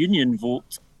the pro-union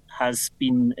vote has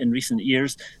been in recent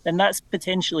years, then that's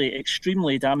potentially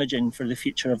extremely damaging for the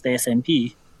future of the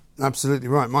SNP. Absolutely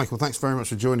right. Michael, thanks very much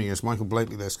for joining us. Michael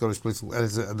Blakely there, Scottish political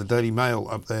editor at the Daily Mail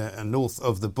up there north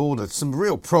of the border. Some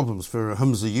real problems for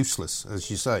Humza Yousaf, as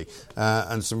you say,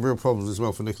 and some real problems as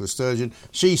well for Nicola Sturgeon.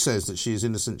 She says that she is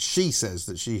innocent. She says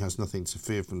that she has nothing to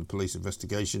fear from the police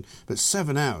investigation. But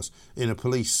 7 hours in a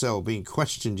police cell being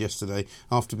questioned yesterday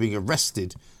after being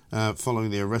arrested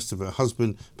following the arrest of her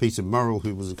husband, Peter Murrell,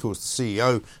 who was, of course, the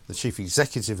CEO, the chief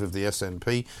executive of the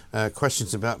SNP.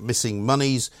 Questions about missing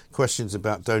monies, questions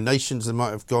about donations that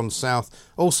might have gone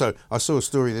south. Also, I saw a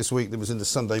story this week that was in the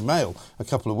Sunday Mail a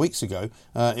couple of weeks ago,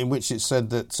 in which it said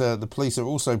that the police are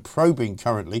also probing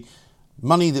currently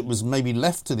money that was maybe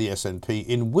left to the SNP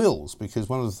in wills, because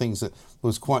one of the things that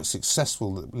was quite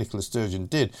successful that Nicola Sturgeon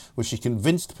did was she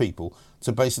convinced people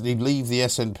to basically leave the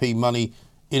SNP money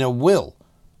in a will.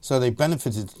 So they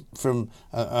benefited from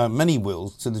many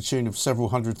wills to the tune of several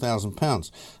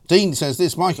 £100,000. Dean says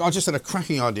this, Mike, I just had a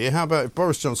cracking idea. How about if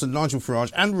Boris Johnson, Nigel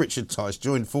Farage and Richard Tice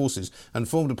joined forces and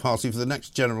formed a party for the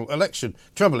next general election?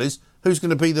 Trouble is, who's going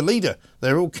to be the leader?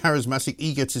 They're all charismatic,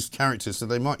 egotist characters, so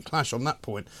they might clash on that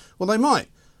point. Well, they might.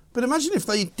 But imagine if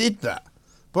they did that.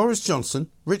 Boris Johnson,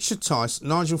 Richard Tice,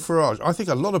 Nigel Farage. I think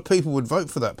a lot of people would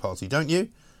vote for that party, don't you?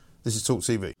 This is Talk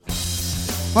TV.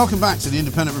 Welcome back to the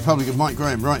Independent Republic of Mike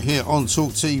Graham, right here on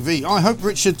Talk TV. I hope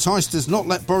Richard Tice does not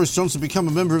let Boris Johnson become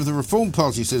a member of the Reform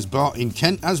Party, says Bart in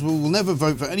Kent, as we will never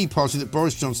vote for any party that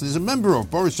Boris Johnson is a member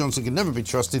of. Boris Johnson can never be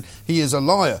trusted. He is a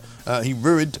liar. He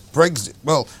ruined Brexit.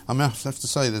 Well, I have to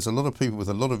say there's a lot of people with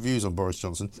a lot of views on Boris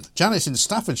Johnson. Janice in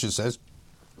Staffordshire says,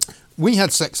 we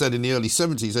had sex ed in the early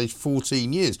 70s, aged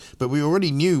 14 years, but we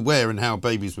already knew where and how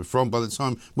babies were from by the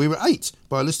time we were 8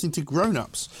 by listening to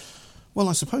grown-ups. Well,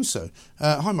 I suppose so.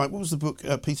 Hi, Mike. What was the book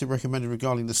Peter recommended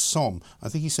regarding the Somme? I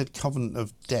think he said Covenant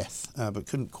of Death, but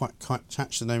couldn't quite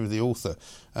catch the name of the author.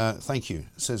 Thank you,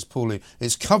 says Paulie.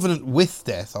 It's Covenant with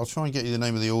Death. I'll try and get you the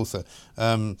name of the author.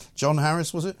 John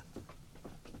Harris, was it?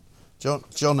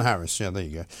 John Harris. Yeah, there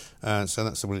you go. So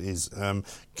that's what it is.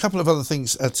 Couple of other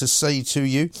things to say to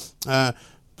you.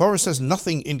 Boris has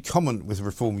nothing in common with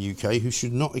Reform UK, who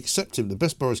should not accept him. The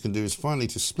best Boris can do is finally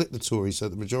to split the Tories so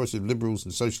that the majority of Liberals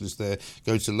and Socialists there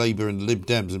go to Labour and Lib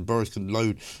Dems, and Boris can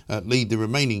lead the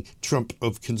remaining Trump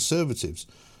of Conservatives.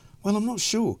 Well, I'm not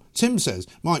sure. Tim says,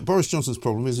 Mike, Boris Johnson's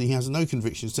problem is he has no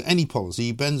convictions to any policy.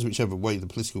 He bends whichever way the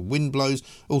political wind blows.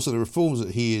 Also, the reforms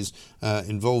that he is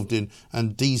involved in,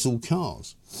 and diesel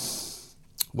cars.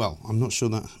 Well, I'm not sure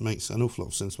that makes an awful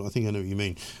lot of sense, but I think I know what you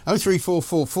mean.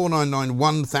 0344 499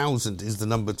 1000 is the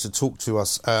number to talk to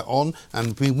us on,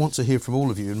 and we want to hear from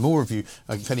all of you, and more of you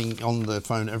are getting on the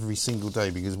phone every single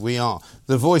day, because we are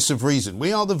the voice of reason.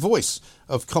 We are the voice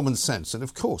of common sense, and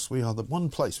of course we are the one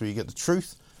place where you get the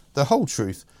truth, the whole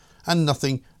truth, and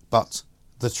nothing but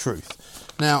the truth.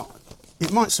 Now,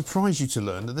 it might surprise you to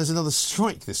learn that there's another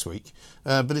strike this week,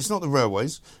 but it's not the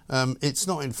railways. It's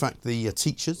not, in fact, the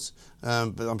teachers,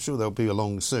 but I'm sure they'll be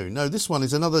along soon. No, this one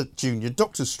is another junior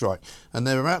doctors' strike, and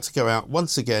they're about to go out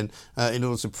once again in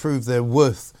order to prove their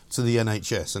worth to the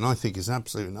NHS, and I think it's an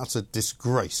absolute and utter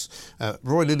disgrace.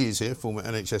 Roy Lilly is here, former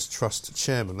NHS Trust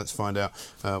chairman. Let's find out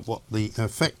what the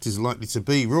effect is likely to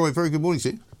be. Roy, very good morning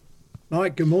to you.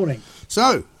 Mike, good morning.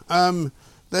 So,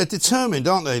 they're determined,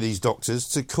 aren't they, these doctors,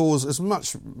 to cause as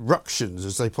much ructions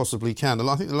as they possibly can. And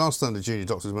I think the last time the junior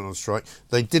doctors went on strike,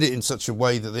 they did it in such a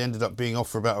way that they ended up being off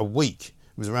for about a week.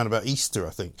 It was around about Easter, I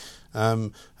think.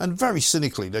 And very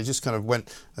cynically, they just kind of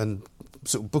went and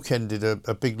sort of bookended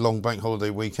a big, long bank holiday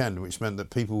weekend, which meant that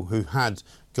people who had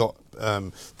got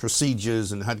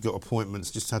procedures and had got appointments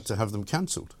just had to have them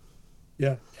cancelled.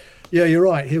 Yeah, you're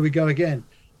right. Here we go again.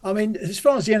 I mean, as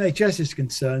far as the NHS is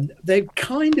concerned, they've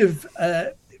kind of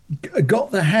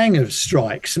got the hang of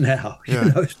strikes now, you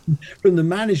know, from the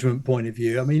management point of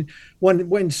view. I mean,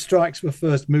 when strikes were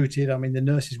first mooted, I mean, the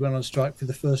nurses went on strike for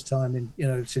the first time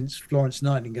since Florence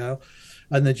Nightingale,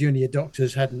 and the junior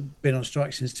doctors hadn't been on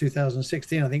strike since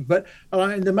 2016, I think. But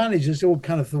the managers all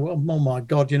kind of thought, oh my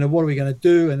God, what are we going to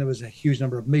do? And there was a huge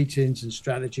number of meetings and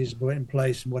strategies put in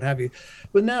place and what have you.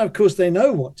 But now, of course, they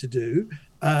know what to do.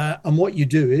 And what you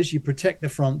do is you protect the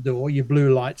front door, your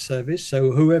blue light service.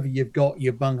 So whoever you've got,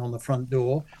 you bung on the front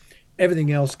door.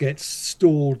 Everything else gets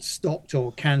stalled, stopped,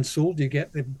 or cancelled. You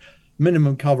get the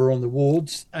minimum cover on the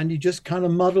wards, and you just kind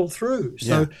of muddle through.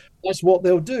 So that's what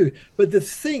they'll do. But the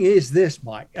thing is this,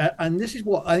 Mike, and this is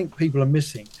what I think people are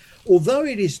missing. Although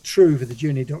it is true for the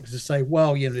junior doctors to say,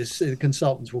 well, the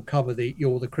consultants will cover the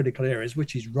critical areas,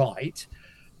 which is right.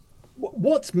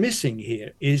 What's missing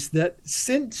here is that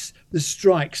since the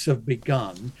strikes have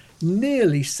begun,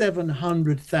 nearly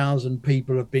 700,000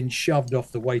 people have been shoved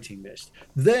off the waiting list.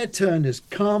 Their turn has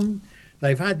come.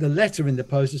 They've had the letter in the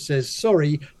post that says,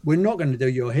 sorry, we're not going to do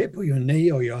your hip or your knee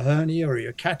or your hernia or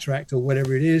your cataract or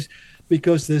whatever it is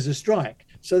because there's a strike.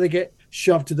 So they get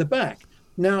shoved to the back.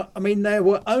 Now, I mean, they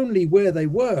were only where they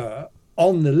were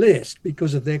on the list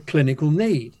because of their clinical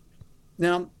need.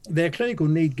 Now, their clinical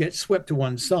need gets swept to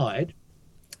one side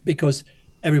because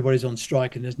everybody's on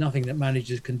strike and there's nothing that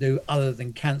managers can do other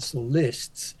than cancel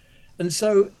lists. And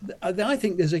so I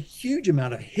think there's a huge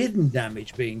amount of hidden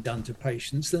damage being done to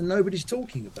patients that nobody's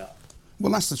talking about.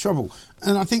 Well, that's the trouble.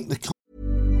 And I think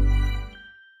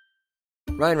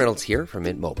Ryan Reynolds here from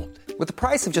Mint Mobile. With the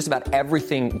price of just about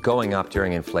everything going up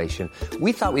during inflation,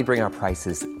 we thought we'd bring our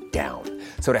prices down.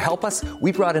 So to help us,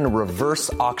 we brought in a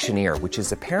reverse auctioneer, which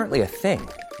is apparently a thing.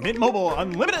 Mint Mobile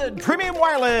Unlimited Premium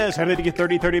Wireless. How to get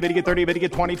 30, 30, bit to get 30, bit to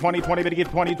get 20, 20, 20, bit to get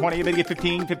 20, 20, bit to get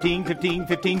 15, 15, 15,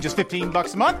 15, just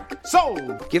 $15 a month?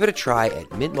 Sold! Give it a try at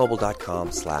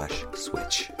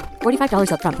mintmobile.com/switch.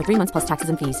 $45 up front for 3 months plus taxes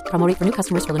and fees. Promo rate for new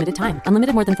customers for limited time.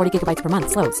 Unlimited more than 40 gigabytes per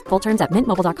month. Slows full terms at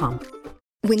mintmobile.com.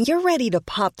 When you're ready to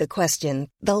pop the question,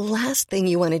 the last thing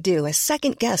you want to do is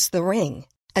second-guess the ring.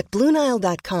 At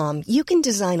BlueNile.com, you can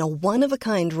design a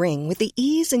one-of-a-kind ring with the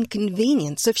ease and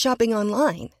convenience of shopping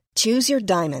online. Choose your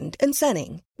diamond and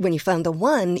setting. When you find the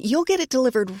one, you'll get it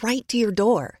delivered right to your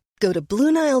door. Go to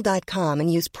BlueNile.com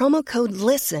and use promo code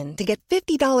LISTEN to get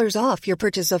 $50 off your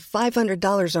purchase of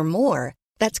 $500 or more.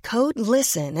 That's code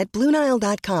LISTEN at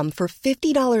BlueNile.com for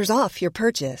 $50 off your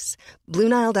purchase.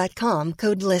 BlueNile.com,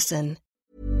 code LISTEN.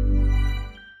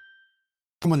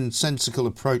 commonsensical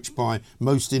approach by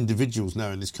most individuals now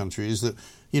in this country is that,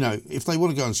 you know, if they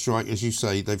want to go on strike, as you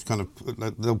say, they'll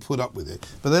put up with it,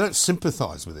 but they don't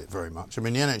sympathise with it very much. I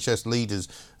mean, the NHS leaders,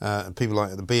 people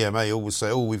like the BMA always say,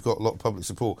 oh, we've got a lot of public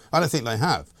support. I don't think they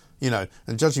have, you know,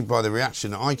 and judging by the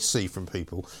reaction that I see from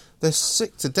people, they're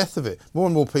sick to death of it. More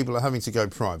and more people are having to go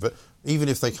private. Even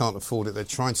if they can't afford it, they're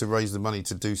trying to raise the money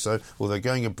to do so, or they're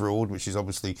going abroad, which is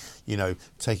obviously, you know,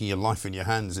 taking your life in your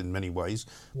hands in many ways.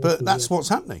 But that's what's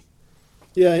happening.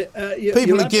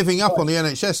 People are giving up on the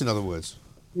NHS, in other words.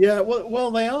 Yeah, well,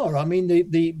 they are. I mean,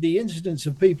 the incidence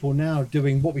of people now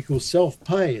doing what we call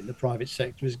self-pay in the private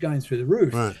sector is going through the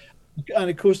roof. Right. And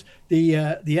of course, the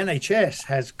NHS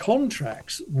has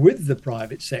contracts with the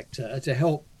private sector to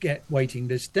help get waiting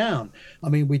lists down. I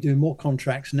mean, we do more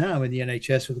contracts now in the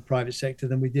NHS with the private sector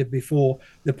than we did before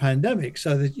the pandemic.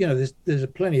 So that, you know, there's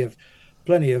plenty of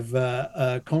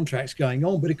contracts going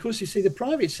on. But of course, you see, the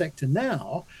private sector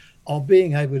now are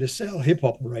being able to sell hip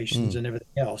operations and everything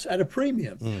else at a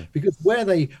premium, because when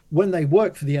they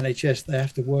work for the NHS, they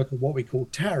have to work at what we call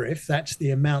tariff. That's the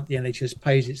amount the NHS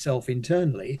pays itself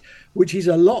internally, which is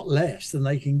a lot less than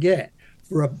they can get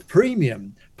for a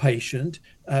premium patient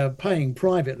paying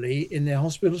privately in their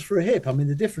hospitals for a hip. I mean,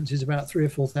 the difference is about 3,000 or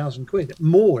 4,000 quid,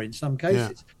 more in some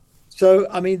cases. Yeah. So,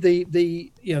 I mean,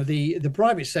 the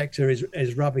private sector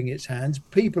is rubbing its hands.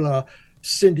 People are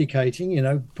syndicating, you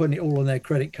know, putting it all on their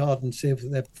credit card and see if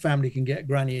their family can get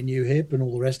granny a new hip and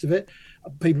all the rest of it.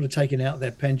 People are taking out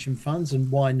their pension funds, and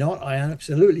why not? I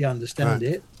absolutely understand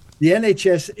it. The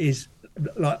NHS is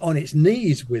like on its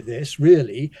knees with this,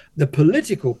 really. The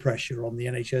political pressure on the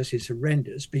NHS is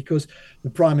horrendous, because the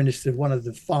Prime Minister, one of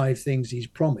the 5 things he's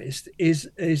promised is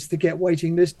to get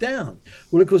waiting lists down.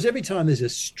 Well, of course, every time there's a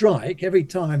strike, every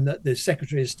time that the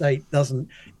Secretary of State doesn't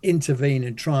intervene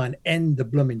and try and end the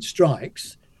blooming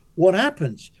strikes, what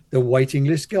happens? The waiting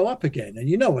lists go up again. And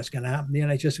you know what's going to happen. The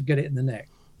NHS will get it in the neck.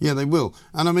 Yeah, they will.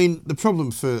 And I mean, the problem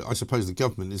for, I suppose, the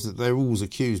government is that they're always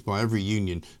accused by every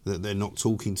union that they're not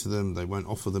talking to them, they won't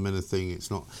offer them anything, it's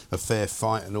not a fair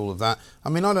fight and all of that. I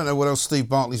mean, I don't know what else Steve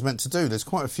Barclay's meant to do. There's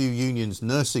quite a few unions,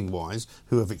 nursing-wise,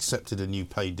 who have accepted a new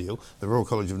pay deal. The Royal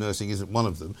College of Nursing isn't one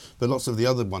of them, but lots of the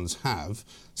other ones have.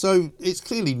 So it's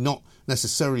clearly not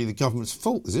necessarily the government's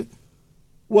fault, is it?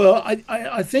 Well,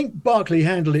 I think Barclay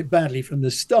handled it badly from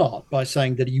the start by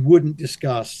saying that he wouldn't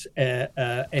discuss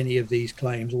any of these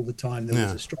claims all the time. There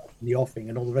was a strike in the offing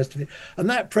and all the rest of it. And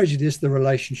that prejudiced the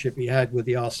relationship he had with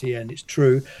the RCN. It's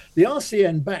true. The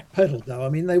RCN backpedaled, though. I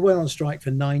mean, they went on strike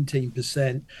for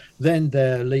 19%. Then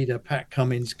their leader, Pat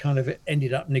Cummins, kind of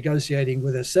ended up negotiating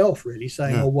with herself, really,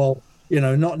 saying, oh, well, you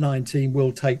know, not 19,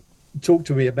 we'll talk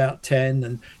to me about 10,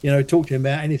 and, you know, talk to him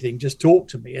about anything, just talk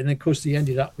to me. And of course he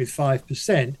ended up with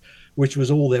 5%, which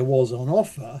was all there was on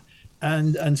offer,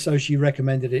 and so she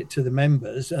recommended it to the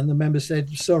members, and the members said,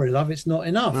 sorry love, it's not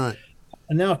enough. Right.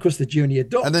 And now of course the junior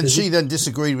doctors, and then she then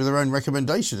disagreed with her own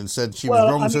recommendation and said she was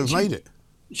wrong to have made it.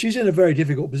 She's in a very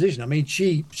difficult position. I mean,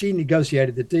 she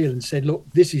negotiated the deal and said, look,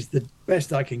 this is the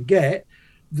best I can get.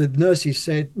 The nurses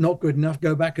said, not good enough,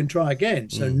 go back and try again.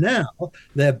 So now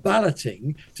they're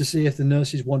balloting to see if the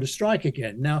nurses want to strike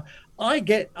again. Now, I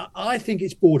think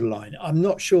it's borderline. I'm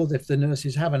not sure if the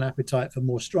nurses have an appetite for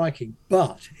more striking.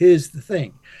 But here's the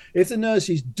thing. If the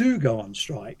nurses do go on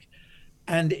strike,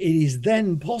 and it is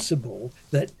then possible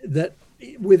that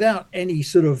without any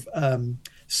sort of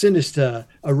sinister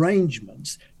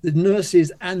arrangements, the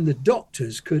nurses and the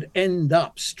doctors could end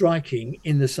up striking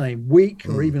in the same week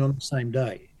or even on the same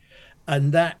day.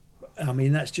 And that, I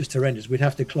mean, that's just horrendous. We'd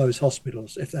have to close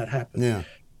hospitals if that happened. Yeah.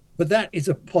 But that is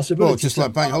a possibility. Well, just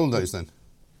like bank holidays then.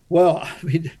 Well, I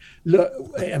mean, look,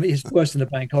 I mean, it's worse than a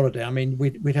bank holiday. I mean,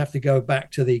 we'd have to go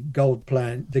back to the gold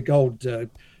plan, the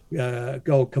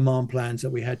gold command plans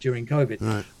that we had during COVID.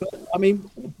 Right. But I mean,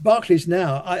 Barclays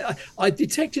now, I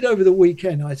detected over the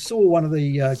weekend, I saw one of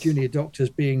the junior doctors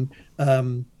being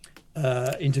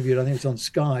interviewed, I think it was on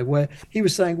Sky, where he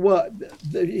was saying, well,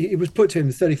 it was put to him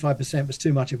 35% was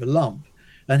too much of a lump.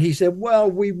 And he said,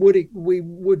 well, we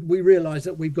realize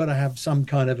that we've got to have some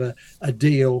kind of a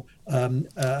deal,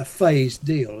 a phased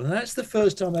deal. And that's the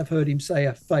first time I've heard him say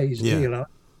a phased deal.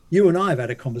 You and I have had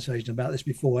a conversation about this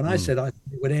before, and I said I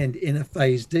think it would end in a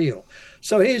phased deal.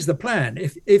 So here's the plan.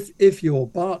 If you're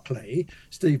Barclay,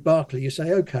 Steve Barclay, you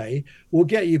say, okay, we'll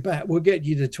get you back. We'll get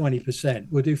you to 20%.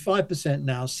 We'll do 5%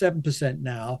 now, 7%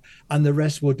 now, and the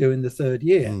rest we'll do in the third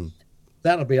year.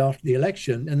 That'll be after the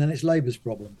election, and then it's Labour's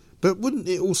problem. But wouldn't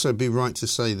it also be right to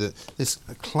say that this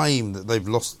claim that they've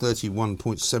lost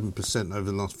 31.7%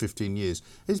 over the last 15 years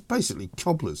is basically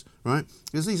cobblers, right?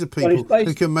 Because these are people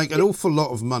who can make an awful lot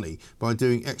of money by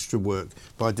doing extra work,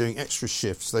 by doing extra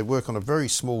shifts. They work on a very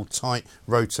small, tight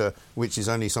rota, which is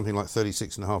only something like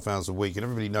 36.5 hours a week. And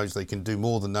everybody knows they can do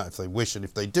more than that if they wish. And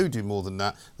if they do more than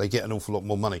that, they get an awful lot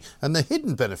more money. And the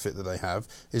hidden benefit that they have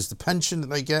is the pension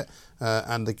that they get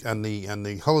and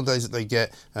the holidays that they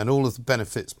get and all of the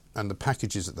benefits and the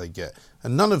packages that they get.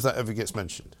 And none of that ever gets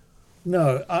mentioned.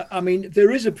 No, I mean, there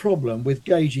is a problem with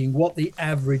gauging what the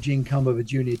average income of a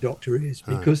junior doctor is,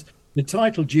 because the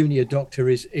title junior doctor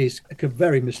is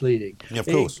very misleading. Yeah, of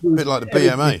course, a bit like the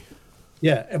BMA.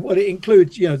 Yeah, well, it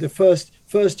includes, the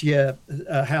first year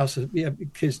house of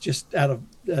kids just out of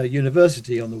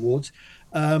university on the wards,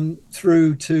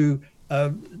 through to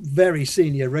very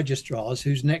senior registrars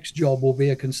whose next job will be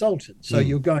a consultant. So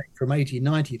you're going from 80,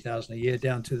 90,000 a year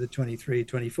down to the 23,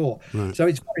 24. Right. So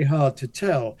it's very hard to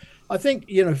tell. I think,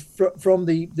 from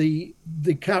the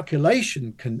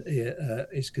calculation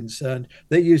is concerned,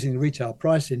 they're using the retail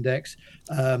price index,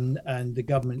 and the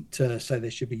government say they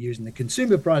should be using the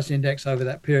consumer price index over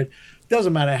that period.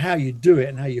 Doesn't matter how you do it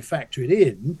and how you factor it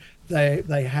in,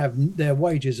 they have, their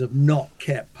wages have not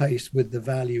kept pace with the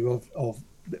value of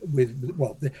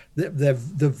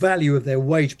the value of their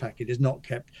wage packet is not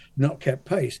kept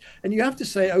pace. And you have to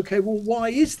say, okay, well, why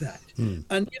is that?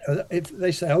 And if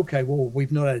they say, okay, well,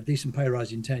 we've not had a decent pay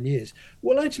rise in 10 years.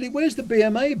 Well, actually, where's the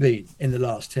BMA been in the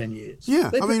last 10 years? Yeah,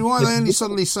 I mean, why are they only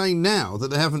suddenly saying now that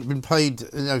they haven't been paid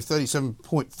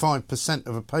 37.5%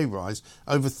 of a pay rise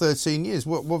over 13 years?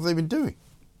 What have they been doing?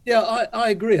 Yeah,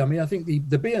 I agree. I mean, I think the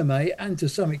BMA and to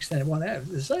some extent, to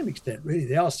the same extent, really,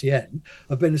 the RCN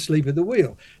have been asleep at the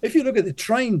wheel. If you look at the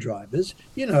train drivers,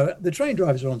 the train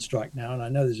drivers are on strike now, and I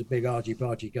know there's a big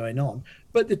argy-bargy going on.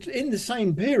 But in the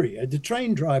same period, the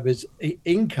train drivers'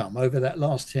 income over that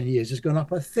last 10 years has gone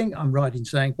up, I think I'm right in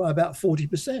saying, by about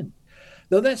 40%.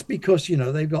 Now, that's because,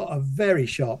 they've got a very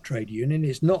sharp trade union.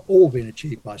 It's not all been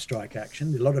achieved by strike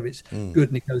action. A lot of it's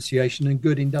good negotiation and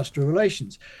good industrial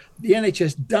relations. The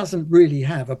NHS doesn't really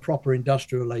have a proper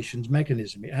industrial relations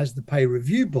mechanism. It has the pay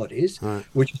review bodies,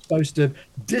 which are supposed to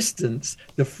distance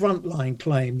the frontline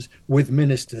claims with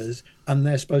ministers, and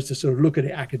they're supposed to sort of look at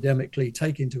it academically,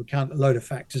 take into account a load of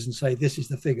factors and say, this is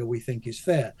the figure we think is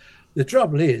fair. The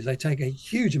trouble is they take a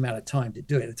huge amount of time to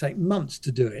do it. They take months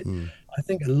to do it. I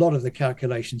think a lot of the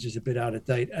calculations is a bit out of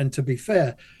date. And to be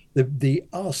fair, the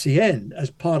RCN,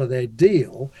 as part of their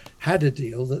deal, had a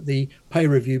deal that the pay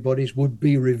review bodies would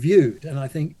be reviewed. And I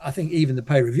think even the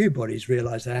pay review bodies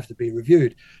realise they have to be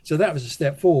reviewed. So that was a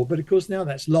step forward. But of course, now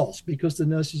that's lost because the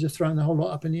nurses have thrown the whole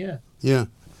lot up in the air. Yeah.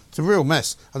 It's a real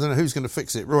mess. I don't know who's going to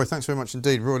fix it. Roy, thanks very much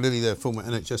indeed. Roy Lilly there, former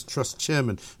NHS Trust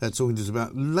Chairman, talking to us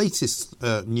about latest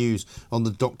news on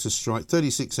the doctor's strike.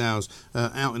 36 hours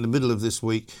out in the middle of this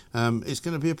week. It's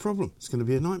going to be a problem. It's going to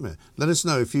be a nightmare. Let us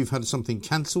know if you've had something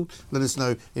cancelled. Let us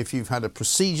know if you've had a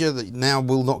procedure that now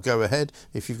will not go ahead.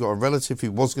 If you've got a relative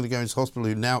who was going to go into hospital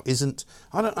who now isn't.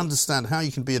 I don't understand how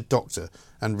you can be a doctor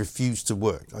and refuse to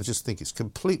work. I just think it's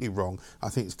completely wrong. I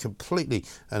think it's completely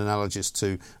analogous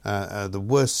to the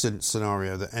worst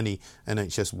scenario that any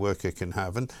NHS worker can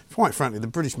have. And quite frankly, the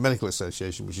British Medical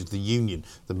Association, which is the union,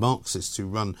 the Marxists who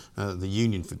run the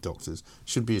union for doctors,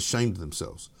 should be ashamed of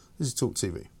themselves. This is Talk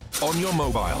TV. On your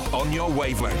mobile, on your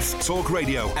wavelength, Talk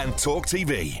Radio and Talk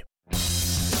TV.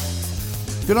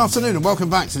 Good afternoon and welcome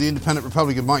back to the Independent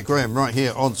Republican, Mike Graham, right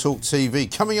here on Talk TV.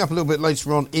 Coming up a little bit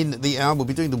later on in the hour, we'll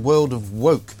be doing the world of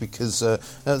woke because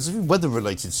there's a few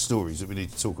weather-related stories that we need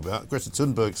to talk about. Greta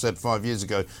Thunberg said 5 years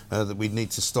ago that we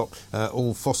need to stop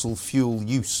all fossil fuel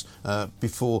use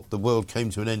before the world came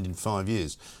to an end in 5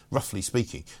 years, roughly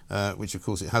speaking, which of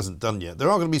course it hasn't done yet. There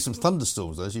are going to be some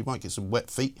thunderstorms though, so you might get some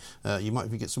wet feet, you might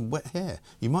even get some wet hair,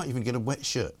 you might even get a wet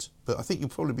shirt. But I think you'll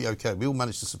probably be okay. We all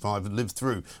managed to survive and live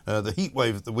through the heat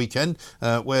wave at the weekend,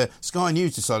 where Sky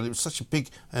News decided it was such a big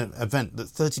event that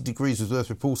 30 degrees was worth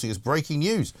reporting as breaking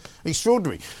news.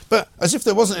 Extraordinary. But as if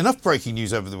there wasn't enough breaking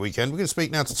news over the weekend, we're going to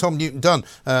speak now to Tom Newton-Dunn,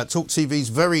 Talk TV's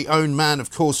very own man, of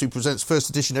course, who presents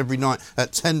First Edition every night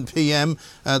at 10 p.m.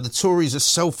 The Tories are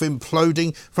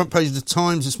self-imploding. Front page of the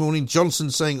Times this morning,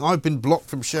 Johnson saying, I've been blocked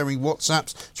from sharing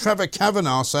WhatsApps. Trevor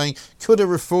Kavanagh saying, could a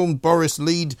reformed Boris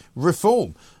lead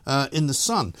reform? In the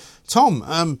Sun.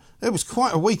 Tom, it was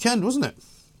quite a weekend, wasn't it?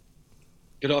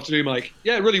 Good afternoon, Mike.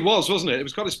 Yeah, it really was, wasn't it? It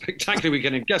was quite a spectacular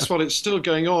weekend. And guess what? It's still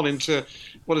going on into,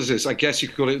 what is this? I guess you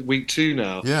could call it week 2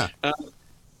 now. Yeah.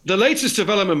 The latest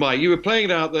development, Mike, you were playing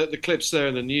out the clips there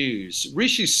in the news.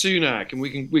 Rishi Sunak, and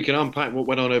we can unpack what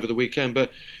went on over the weekend,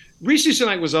 but Rishi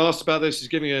Sunak was asked about this. He's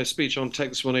giving a speech on Tech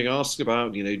this morning, asked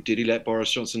about, did he let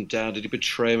Boris Johnson down? Did he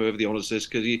betray him over the honours list?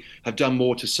 Could he have done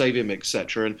more to save him,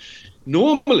 etc.? And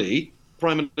normally,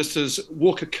 prime ministers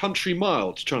walk a country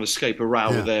mile to try and escape a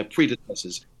row with their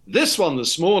predecessors. This one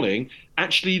this morning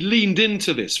actually leaned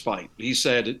into this fight. He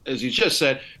said, as you just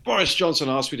said, Boris Johnson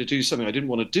asked me to do something I didn't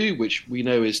want to do, which we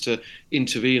know is to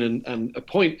intervene and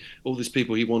appoint all these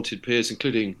people he wanted peers,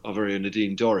 including our very own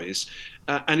Nadine Dorries.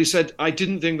 And he said, I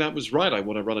didn't think that was right. I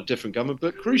want to run a different government.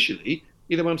 But crucially,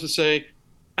 he then went to say,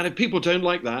 and if people don't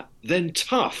like that, then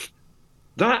tough.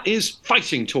 That is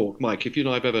fighting talk, Mike, if you and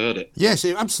I have ever heard it. Yes,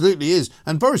 it absolutely is.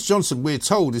 And Boris Johnson, we're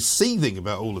told, is seething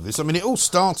about all of this. I mean, it all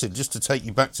started, just to take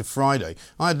you back to Friday.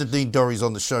 I had Nadine Dorries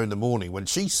on the show in the morning when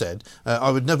she said,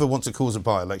 I would never want to cause a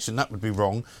by-election. That would be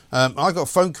wrong. I got a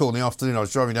phone call in the afternoon. I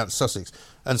was driving down to Sussex.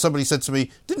 And somebody said to me,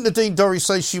 didn't Nadine Dorries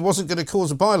say she wasn't going to cause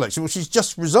a by-election? Well, she's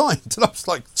just resigned. And I was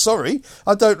like, sorry,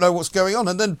 I don't know what's going on.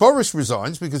 And then Boris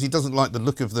resigns because he doesn't like the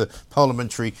look of the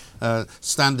Parliamentary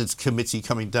Standards Committee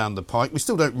coming down the pike. We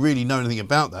still don't really know anything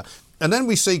about that. And then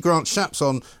we see Grant Shapps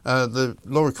on the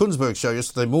Laura Kuenssberg show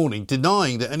yesterday morning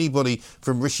denying that anybody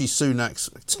from Rishi Sunak's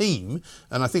team,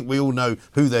 and I think we all know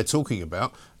who they're talking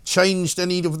about, changed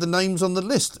any of the names on the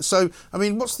list. So, I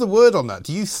mean, what's the word on that?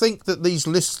 Do you think that these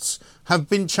lists have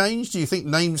been changed? Do you think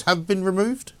names have been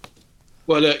removed?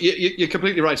 Well, you're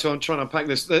completely right. So I'm trying to unpack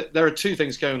this. There are two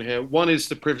things going here. One is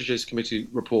the Privileges Committee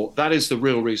report. That is the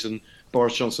real reason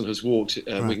Boris Johnson has walked.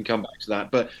 Right. We can come back to that.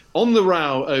 But on the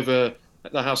row over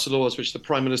the House of Lords, which the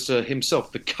Prime Minister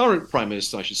himself, the current Prime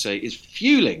Minister, I should say, is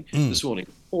fueling this morning,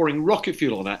 pouring rocket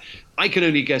fuel on that. I can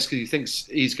only guess because he thinks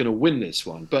he's going to win this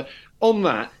one. But on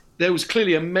that, there was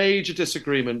clearly a major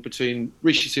disagreement between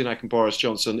Rishi Sunak and Boris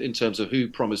Johnson in terms of who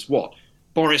promised what.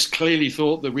 Boris clearly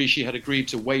thought that Rishi had agreed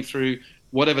to wade through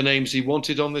whatever names he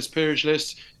wanted on this peerage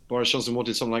list. Boris Johnson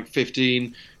wanted something like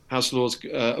 15. House of Lords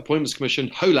Appointments Commission,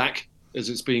 HOLAC, as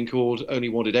it's being called, only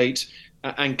wanted 8.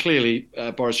 And clearly,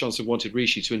 Boris Johnson wanted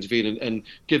Rishi to intervene and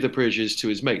give the peerages to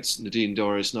his mates, Nadine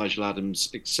Dorries, Nigel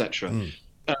Adams, etc.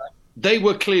 They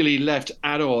were clearly left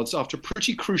at odds after a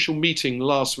pretty crucial meeting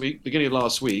last week, beginning of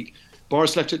last week.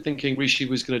 Boris left it thinking Rishi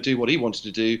was going to do what he wanted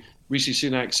to do. Rishi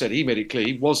Sunak said he made it clear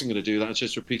he wasn't going to do that. I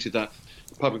just repeated that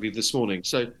publicly this morning.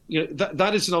 So,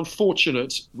 that is an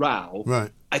unfortunate row. Right.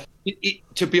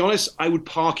 To be honest, I would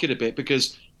park it a bit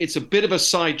because it's a bit of a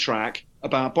sidetrack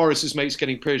about Boris's mates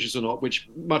getting peerages or not, which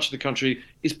much of the country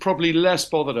is probably less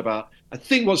bothered about. I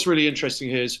think what's really interesting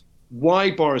here is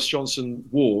why Boris Johnson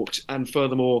walked, and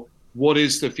furthermore, what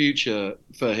is the future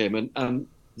for him? And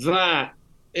that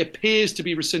appears to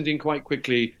be rescinding quite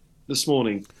quickly this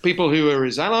morning. People who are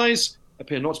his allies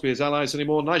appear not to be his allies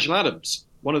anymore. Nigel Adams,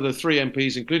 one of the 3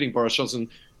 MPs, including Boris Johnson,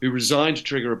 who resigned to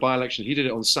trigger a by-election. He did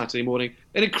it on Saturday morning.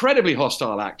 An incredibly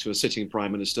hostile act to a sitting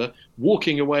Prime Minister,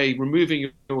 walking away, removing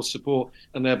your support,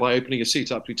 and thereby opening a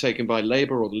seat up to be taken by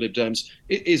Labour or the Lib Dems.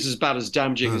 It is as bad as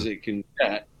damaging as it can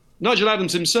get. Nigel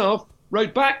Adams himself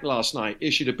wrote back last night,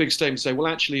 issued a big statement saying, well,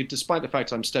 actually, despite the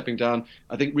fact I'm stepping down,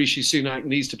 I think Rishi Sunak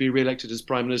needs to be re-elected as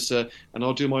Prime Minister, and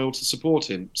I'll do my all to support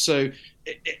him. So,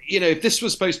 if this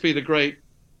was supposed to be the great,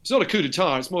 it's not a coup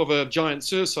d'etat, it's more of a giant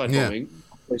suicide bombing.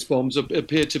 aerospace bombs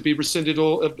appear to be rescinded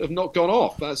or have not gone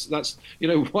off. That's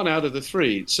one out of the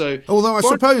three. So, although I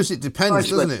suppose it depends,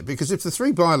 doesn't it? Because if the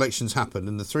 3 by-elections happen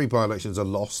and the 3 by-elections are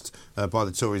lost by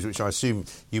the Tories, which I assume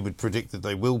you would predict that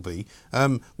they will be,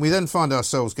 we then find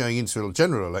ourselves going into a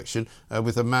general election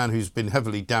with a man who's been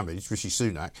heavily damaged, Rishi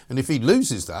Sunak, and if he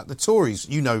loses that, the Tories,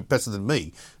 you know better than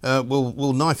me,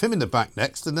 will knife him in the back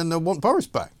next, and then they'll want Boris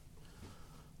back.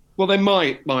 Well, they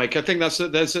might, Mike. I think that's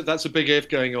a big if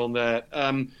going on there.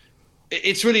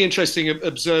 It's really interesting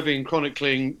observing,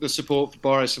 chronicling the support for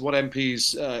Boris and what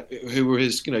MPs who were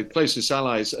his closest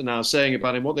allies are now saying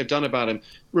about him, what they've done about him.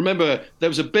 Remember, there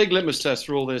was a big litmus test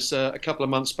for all this a couple of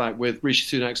months back with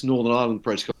Rishi Sunak's Northern Ireland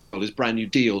protocol, his brand new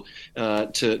deal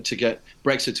to get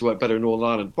Brexit to work better in Northern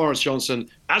Ireland. Boris Johnson,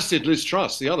 as did Liz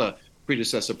Truss, the other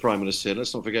predecessor Prime Minister,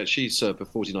 let's not forget she served for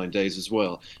 49 days as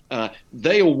well.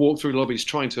 They all walked through lobbies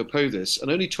trying to oppose this, and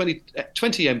only 20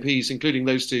 MPs, including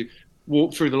those two,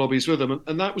 walked through the lobbies with them.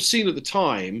 And that was seen at the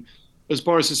time as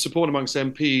Boris's support amongst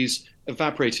MPs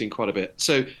evaporating quite a bit.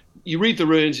 So you read the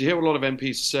ruins, you hear what a lot of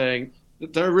MPs are saying.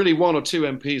 There are really 1 or 2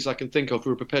 MPs I can think of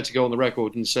who are prepared to go on the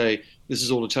record and say, this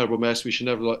is all a terrible mess, we should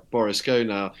never let Boris go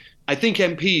now. I think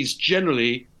MPs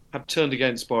generally have turned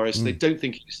against Boris. They don't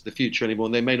think he's the future anymore,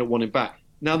 and they may not want him back.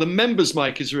 Now, the members,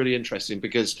 Mike, is really interesting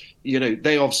because,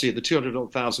 they obviously, the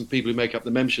 200,000 people who make up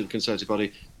the membership of the Conservative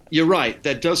Party, you're right,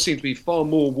 there does seem to be far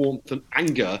more warmth and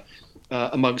anger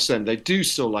amongst them. They do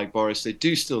still like Boris. They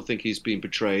do still think he's been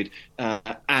betrayed.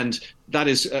 And that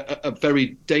is a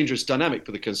very dangerous dynamic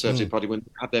for the Conservative Party when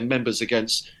they have their members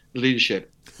against the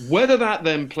leadership. Whether that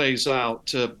then plays out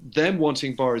to them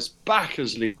wanting Boris back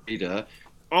as leader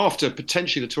after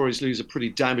potentially the Tories lose a pretty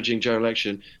damaging general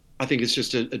election, I think it's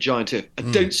just a giant if. I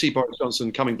don't see Boris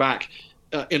Johnson coming back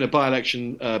in a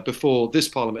by-election before this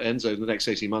Parliament ends over the next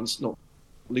 18 months. Not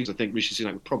least, I think Rishi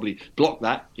Sunak would probably block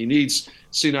that. He needs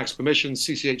Sunak's permission,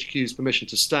 CCHQ's permission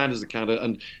to stand as the candidate,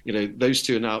 and those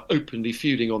two are now openly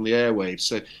feuding on the airwaves.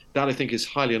 So that, I think, is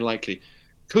highly unlikely.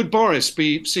 Could Boris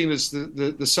be seen as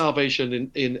the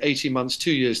salvation in 18 months,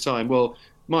 2 years' time? Well,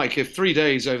 Mike, if 3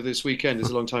 days over this weekend is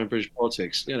a long time in British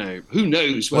politics, who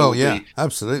knows? Well, yeah,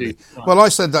 absolutely. Well, I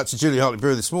said that to Julie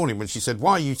Hartley-Brewer this morning when she said,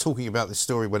 why are you talking about this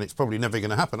story when it's probably never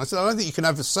going to happen? I said, I don't think you can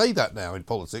ever say that now in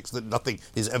politics, that nothing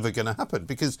is ever going to happen,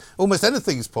 because almost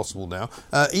anything is possible now,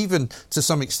 even to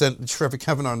some extent Trevor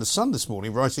Kavanagh in The Sun this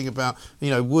morning writing about,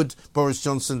 would Boris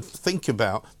Johnson think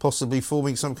about possibly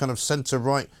forming some kind of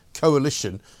centre-right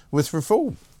coalition with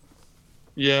Reform?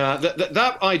 Yeah,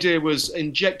 that idea was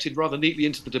injected rather neatly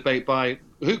into the debate by,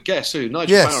 guess who?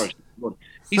 Nigel Farage.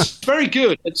 He's very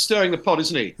good at stirring the pot,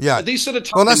 isn't he? Yeah. These sort of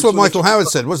well, that's what Michael Howard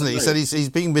said, wasn't he? He said he's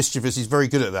being mischievous, he's very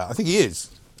good at that. I think he is.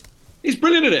 He's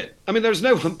brilliant at it. I mean, there's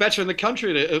no one better in the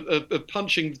country at it, of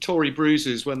punching Tory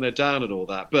bruises when they're down and all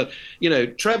that. But,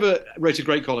 Trevor wrote a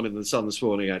great column in The Sun this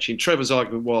morning, actually. And Trevor's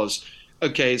argument was,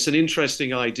 OK, it's an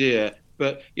interesting idea,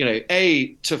 but,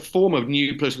 to form a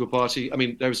new political party, I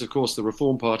mean, there is, of course, the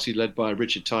Reform Party led by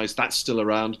Richard Tice. That's still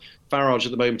around. Farage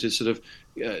at the moment is sort of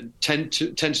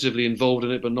tentatively involved in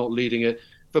it, but not leading it.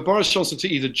 For Boris Johnson to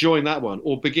either join that one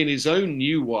or begin his own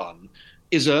new one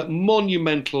is a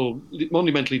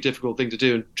monumentally difficult thing to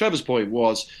do. And Trevor's point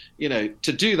was, to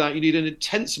do that, you need an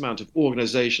intense amount of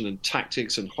organisation and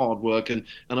tactics and hard work and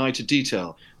an eye to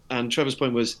detail. And Trevor's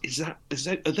point was,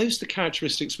 are those the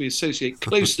characteristics we associate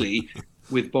closely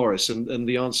with Boris? And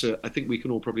the answer, I think we can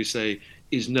all probably say,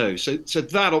 is no. So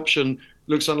that option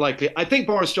looks unlikely. I think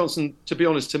Boris Johnson, to be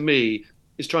honest, to me,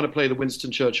 is trying to play the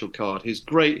Winston Churchill card. His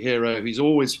great hero, he's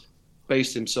always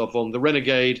based himself on, the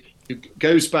renegade who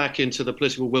goes back into the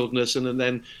political wilderness, and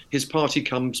then his party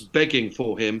comes begging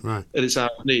for him at its hour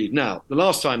of need. Now, the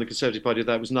last time the Conservative Party did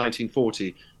that was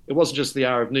 1940. It wasn't just the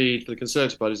hour of need for the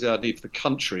Conservative Party, it was the hour of need for the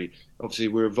country. Obviously,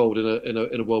 we're involved in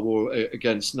a world war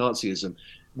against Nazism.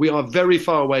 We are very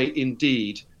far away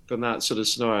indeed from that sort of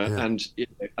scenario. Yeah. And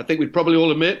I think we'd probably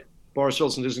all admit Boris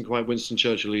Johnson isn't quite Winston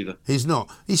Churchill either. He's not.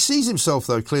 He sees himself,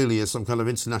 though, clearly as some kind of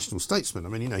international statesman. I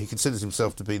mean, he considers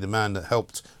himself to be the man that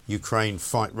helped Ukraine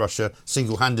fight Russia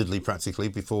single-handedly, practically,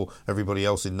 before everybody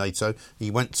else in NATO.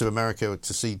 He went to America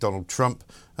to see Donald Trump,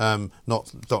 not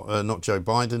Joe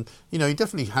Biden. He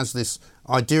definitely has this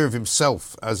idea of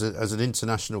himself as an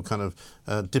international kind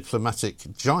of diplomatic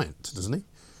giant, doesn't he?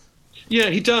 Yeah,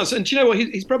 he does. And do you know what?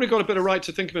 He's probably got a bit of right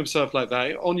to think of himself like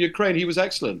that. On Ukraine, he was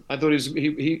excellent. I thought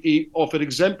he offered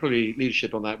exemplary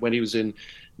leadership on that when he was in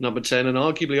number 10 and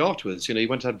arguably afterwards. He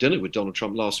went to have dinner with Donald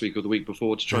Trump last week or the week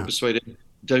before to try and persuade him,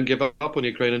 don't give up on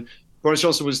Ukraine. And Boris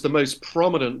Johnson was the most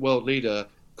prominent world leader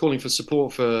calling for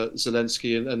support for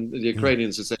Zelensky and the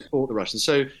Ukrainians as they support the Russians.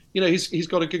 So, he's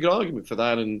got a good argument for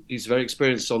that, and he's very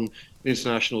experienced on the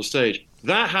international stage.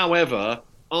 That, however,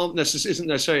 isn't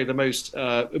necessarily the most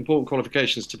important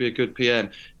qualifications to be a good PM.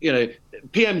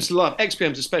 PMs love,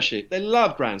 ex-PMs especially, they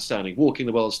love grandstanding, walking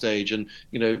the world stage, and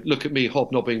look at me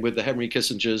hobnobbing with the Henry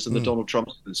Kissingers and the Donald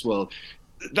Trumps of this world.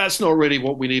 That's not really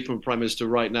what we need from a Prime Minister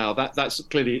right now. That's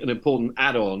clearly an important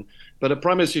add-on. But a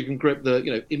Prime Minister who can grip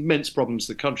the immense problems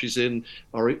the country's in,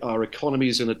 our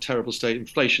economy's in a terrible state,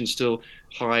 inflation's still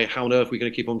high. How on earth are we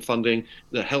going to keep on funding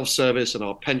the health service and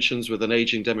our pensions with an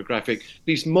ageing demographic?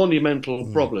 These monumental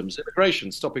problems,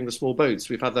 immigration, stopping the small boats.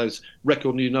 We've had those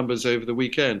record new numbers over the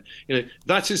weekend.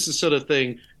 That is the sort of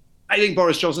thing I think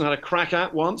Boris Johnson had a crack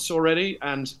at once already,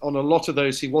 and on a lot of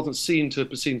those he wasn't seen to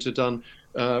have done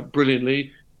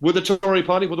brilliantly. Would the Tory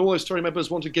party, would all those Tory members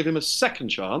want to give him a second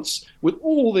chance with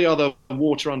all the other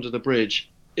water under the bridge?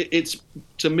 It's,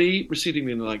 to me,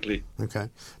 recedingly unlikely. Okay.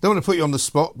 Don't want to put you on the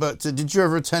spot, but did you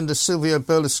ever attend a Silvio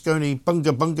Berlusconi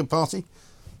bunga party?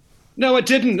 No, I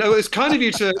didn't. No, it's kind of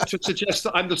you to suggest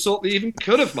that I'm the sort that even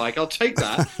could have, Mike. I'll take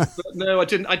that. But no, I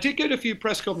didn't. I did go to a few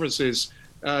press conferences,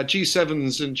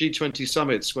 G7s and G20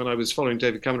 summits when I was following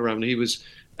David Cameron around, and he was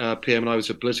PM and I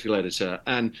was a political editor.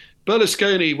 And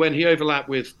Berlusconi, when he overlapped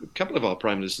with a couple of our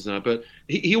prime ministers now, but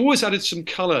he always added some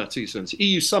colour to these things.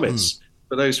 EU summits,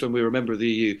 for those when we were a member of the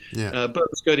EU. Yeah.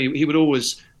 Berlusconi, he would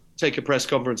always take a press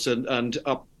conference and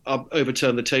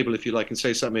overturn the table, if you like, and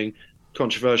say something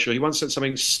controversial. He once said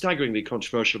something staggeringly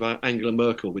controversial about Angela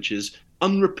Merkel, which is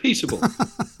unrepeatable,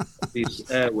 these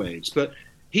airwaves. But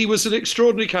he was an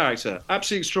extraordinary character,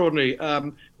 absolutely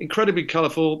extraordinary, incredibly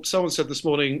colourful. Someone said this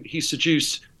morning he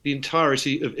seduced the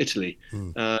entirety of Italy.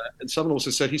 And someone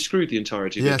also said he screwed the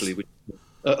entirety of Italy, which is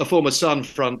a former Sun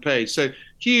front page. So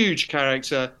huge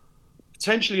character,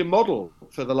 potentially a model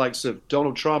for the likes of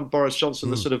Donald Trump, Boris Johnson,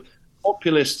 the sort of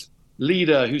populist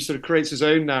leader who sort of creates his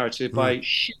own narrative by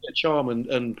sheer charm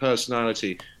and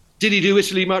personality. Did he do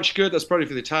Italy much good? That's probably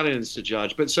for the Italians to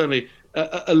judge, but certainly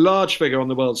a large figure on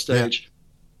the world stage.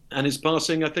 And his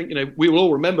passing, I think, we will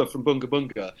all remember from Bunga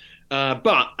Bunga.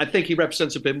 But I think he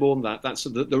represents a bit more than that. That's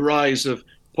the rise of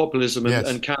populism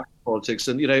and character politics.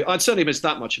 And, I'd certainly miss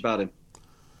that much about him.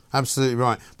 Absolutely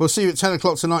right. We'll see you at 10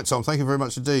 o'clock tonight, Tom. Thank you very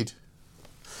much indeed.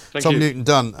 Tom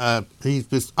Newton-Dunn,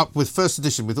 he's up with First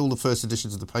Edition, with all the first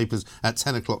editions of the papers at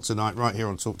 10 o'clock tonight, right here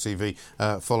on Talk TV,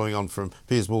 following on from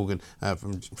Piers Morgan,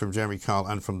 from Jeremy Kyle,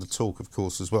 and from The Talk, of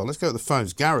course, as well. Let's go to the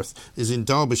phones. Gareth is in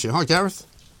Derbyshire. Hi, Gareth.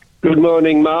 Good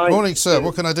morning, Mike. Morning, sir.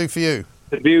 What can I do for you?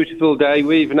 It's a beautiful day.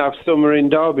 We even have summer in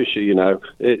Derbyshire,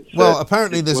 It's,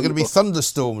 apparently there's wonderful. going to be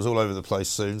thunderstorms all over the place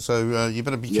soon, so you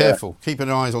better be careful. Keep an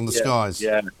eye on the skies.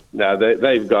 Yeah, no,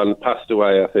 they've passed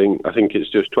away, I think. I think it's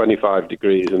just 25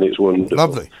 degrees and it's wonderful.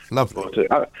 Lovely.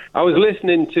 But, I was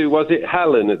listening to, was it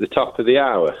Helen at the top of the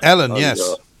hour? Ellen, yes.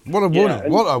 What a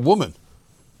woman. What a woman.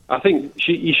 I think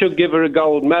you should give her a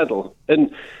gold medal.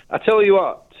 And I tell you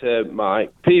what,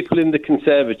 Mike, people in the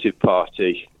Conservative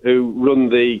Party who run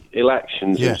the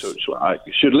elections and such like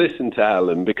should listen to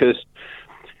Helen, because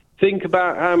think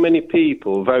about how many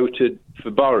people voted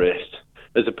for Boris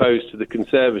as opposed to the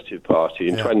Conservative Party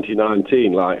in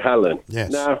 2019, like Helen.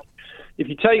 Yes. Now, if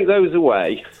you take those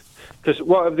away, because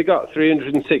what have they got,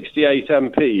 368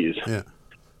 MPs?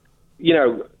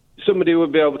 Yeah. Somebody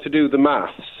would be able to do the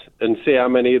maths and see how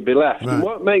many would be left. Right. And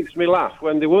what makes me laugh,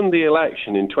 when they won the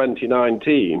election in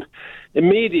 2019,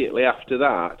 immediately after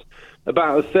that,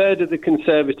 about a third of the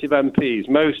Conservative MPs,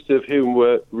 most of whom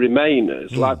were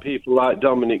Remainers, like people like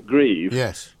Dominic Grieve,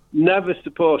 never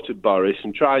supported Boris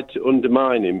and tried to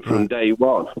undermine him from day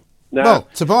one. Now,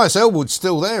 Tobias Ellwood's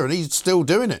still there and he's still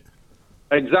doing it.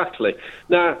 Exactly.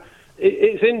 Now,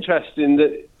 it's interesting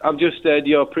that I've just heard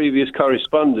your previous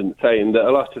correspondent saying that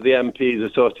a lot of the MPs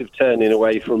are sort of turning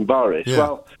away from Boris. Yeah.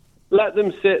 Well, let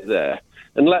them sit there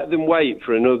and let them wait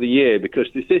for another year, because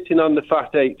they're sitting on the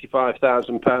fat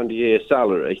 £85,000 a year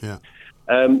salary,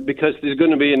 because there's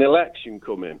going to be an election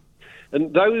coming.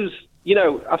 And those,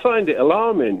 I find it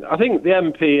alarming. I think the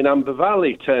MP in Amber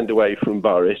Valley turned away from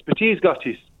Boris, but he's got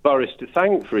Boris to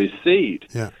thank for his seat.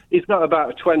 Yeah. He's got about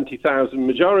a 20,000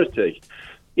 majority.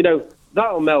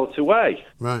 That'll melt away.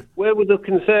 Right. Where will the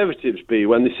Conservatives be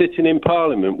when they're sitting in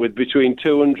Parliament with between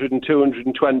 200 and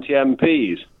 220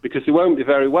 MPs? Because they won't be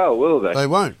very well, will they? They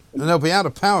won't. And they'll be out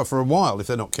of power for a while if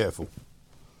they're not careful.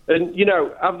 And,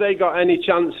 have they got any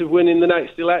chance of winning the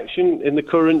next election in the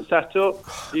current setup?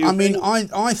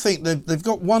 I think they've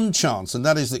got one chance, and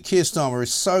that is that Keir Starmer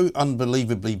is so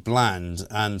unbelievably bland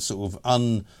and sort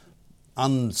of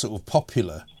sort of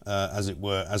popular, as it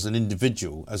were, as an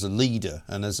individual, as a leader,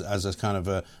 and as a kind of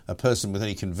a person with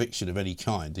any conviction of any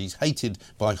kind. He's hated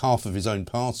by half of his own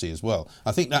party as well.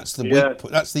 I think that's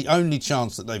that's the only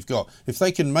chance that they've got. If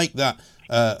they can make that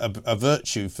a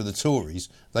virtue for the Tories,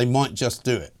 they might just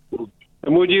do it.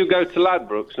 And would you go to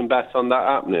Ladbrokes and bet on that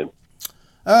happening?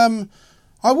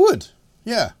 I would.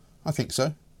 Yeah, I think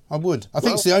so. I would. I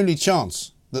think it's the only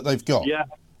chance that they've got. Yeah.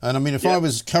 And I mean, if I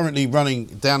was currently running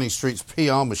Downing Street's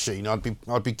PR machine,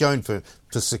 I'd be going for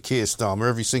Sir Keir Starmer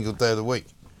every single day of the week.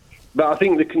 But I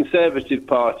think the Conservative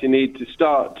Party need to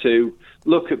start to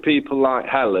look at people like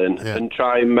Helen and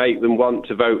try and make them want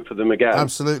to vote for them again.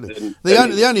 Absolutely. The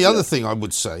only other thing I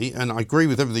would say, and I agree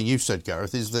with everything you've said,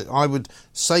 Gareth, is that I would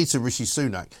say to Rishi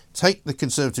Sunak, take the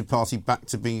Conservative Party back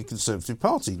to being a Conservative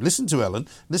Party. Listen to Ellen,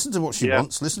 listen to what she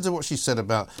wants, listen to what she said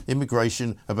about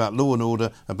immigration, about law and order,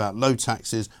 about low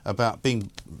taxes, about being,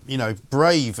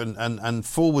 brave and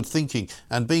forward-thinking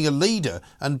and being a leader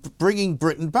and bringing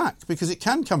Britain back, because it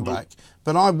can come back.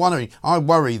 But I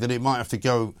worry that it might have to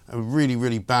go a really,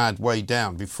 really bad way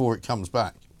down before it comes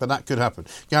back. But that could happen.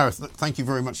 Gareth, thank you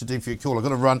very much indeed for your call. I've got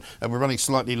to run, and we're running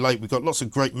slightly late. We've got lots of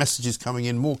great messages coming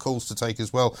in, more calls to take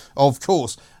as well, of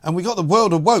course. And we got the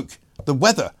world of woke, the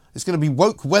weather. It's going to be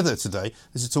woke weather today.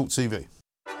 This is Talk TV.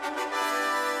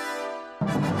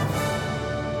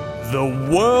 The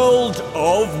world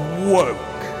of woke.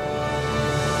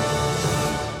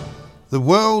 The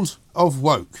world of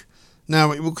woke.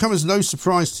 Now, it will come as no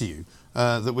surprise to you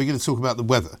that we're going to talk about the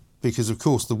weather, because, of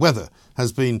course, the weather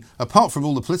has been, apart from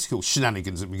all the political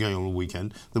shenanigans that have been going on all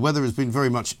weekend, the weather has been very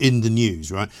much in the news,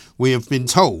 right? We have been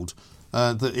told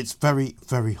that it's very,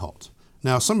 very hot.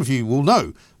 Now, some of you will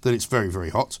know that it's very, very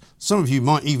hot. Some of you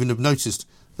might even have noticed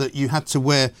that you had to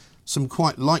wear some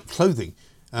quite light clothing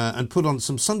and put on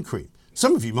some sun cream.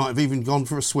 Some of you might have even gone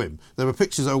for a swim. There were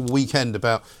pictures over weekend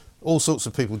about all sorts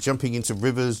of people jumping into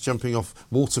rivers, jumping off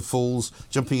waterfalls,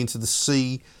 jumping into the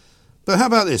sea. But how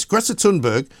about this? Greta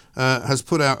Thunberg has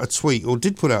put out a tweet, or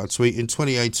did put out a tweet in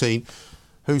 2018,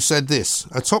 who said this: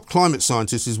 a top climate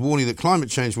scientist is warning that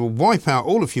climate change will wipe out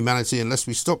all of humanity unless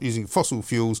we stop using fossil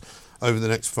fuels over the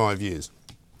next 5 years.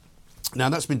 Now,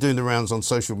 that's been doing the rounds on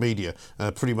social media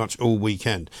pretty much all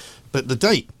weekend. But the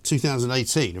date,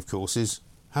 2018, of course, is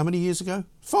how many years ago?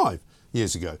 5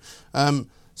 years ago.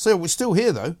 So we're still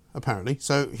here, though, apparently.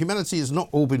 So humanity has not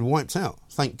all been wiped out,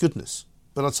 thank goodness.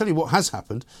 But I'll tell you what has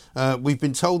happened. We've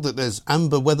been told that there's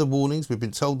amber weather warnings. We've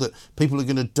been told that people are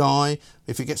going to die.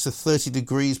 If it gets to 30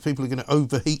 degrees, people are going to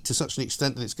overheat to such an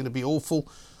extent that it's going to be awful.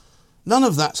 None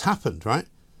of that's happened, right?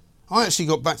 I actually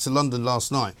got back to London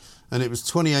last night and it was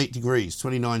 28 degrees,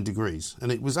 29 degrees.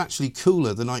 And it was actually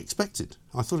cooler than I expected.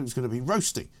 I thought it was going to be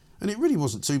roasting. And it really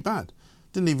wasn't too bad.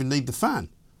 Didn't even need the fan,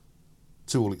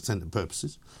 to all intents and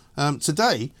purposes.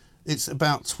 Today, it's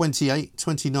about 28,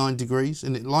 29 degrees,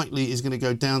 and it likely is going to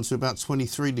go down to about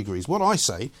 23 degrees. What I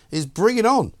say is bring it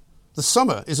on. The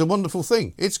summer is a wonderful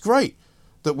thing. It's great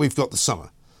that we've got the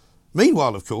summer.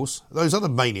 Meanwhile, of course, those other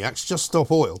maniacs, Just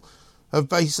Stop Oil, have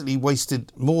basically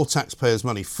wasted more taxpayers'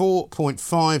 money.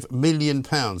 £4.5 million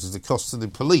is the cost to the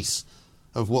police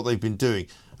of what they've been doing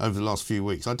over the last few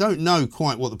weeks. I don't know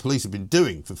quite what the police have been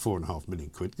doing for £4.5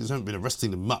 million, because they haven't been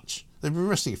arresting them much. They've been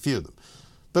arresting a few of them.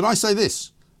 But I say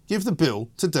this, give the bill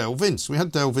to Dale Vince. We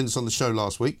had Dale Vince on the show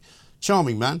last week.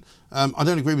 Charming man. I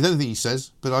don't agree with anything he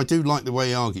says, but I do like the way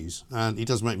he argues, and he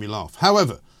does make me laugh.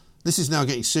 However, this is now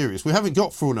getting serious. We haven't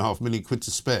got £4.5 million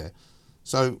to spare,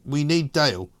 so we need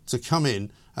Dale to come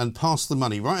in and pass the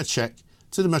money, write a cheque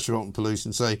to the Metropolitan Police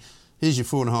and say, here's your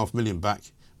 £4.5 million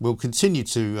back. We'll continue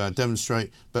to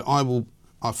demonstrate, but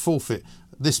I forfeit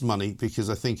this money because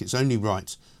I think it's only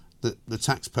right that the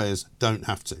taxpayers don't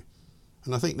have to.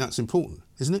 And I think that's important,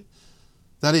 isn't it?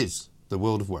 That is the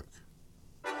world of woke.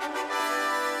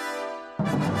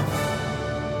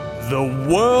 The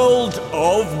world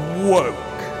of woke.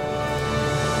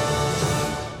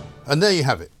 And there you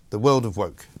have it, the world of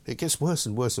woke. It gets worse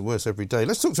and worse and worse every day.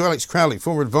 Let's talk to Alex Crowley,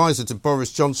 former advisor to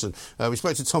Boris Johnson. We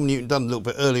spoke to Tom Newton-Dunn a little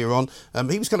bit earlier on.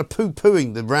 He was kind of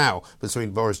poo-pooing the row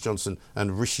between Boris Johnson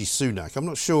and Rishi Sunak. I'm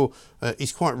not sure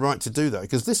he's quite right to do that,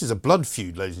 because this is a blood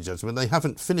feud, ladies and gentlemen. They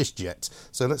haven't finished yet.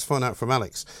 So let's find out from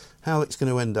Alex how it's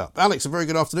going to end up. Alex, a very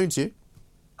good afternoon to you.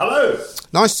 Hello.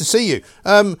 Nice to see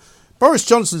you. Boris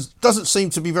Johnson doesn't seem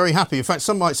to be very happy. In fact,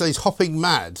 some might say he's hopping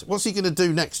mad. What's he going to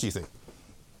do next, do you think?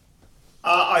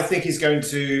 I think he's going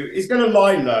to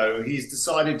lie low. He's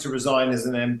decided to resign as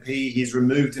an MP. He's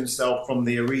removed himself from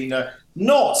the arena.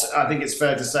 Not, I think it's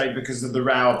fair to say, because of the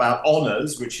row about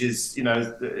honours, which is,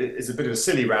 is a bit of a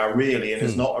silly row, really, and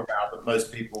is not a row that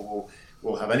most people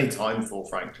will have any time for,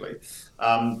 frankly.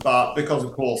 But because,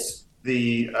 of course,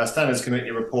 the Standards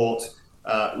Committee report,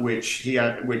 which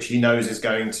he knows is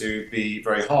going to be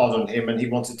very hard on him, and he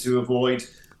wanted to avoid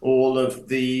all of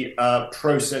the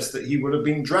process that he would have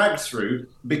been dragged through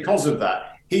because of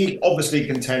that. He obviously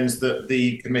contends that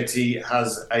the committee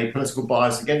has a political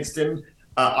bias against him.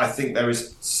 I think there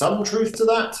is some truth to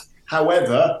that.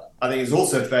 However, I think it's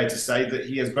also fair to say that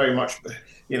he has very much,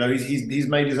 he's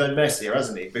made his own mess here,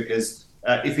 hasn't he? Because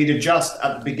if he'd have just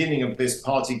at the beginning of this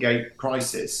Partygate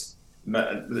crisis,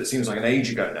 that seems like an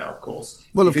age ago now, of course.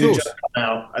 Well, if he'd have just come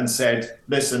out and said,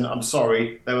 listen, I'm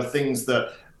sorry, there were things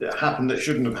that happened that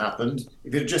shouldn't have happened.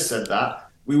 If he'd have just said that,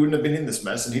 we wouldn't have been in this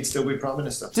mess and he'd still be Prime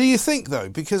Minister. Do you think, though,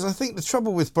 because I think the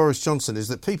trouble with Boris Johnson is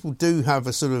that people do have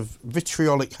a sort of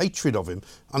vitriolic hatred of him,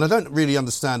 and I don't really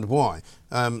understand why,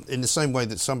 in the same way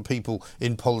that some people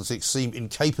in politics seem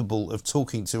incapable of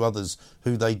talking to others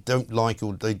who they don't like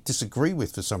or they disagree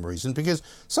with for some reason, because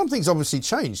something's obviously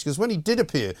changed, because when he did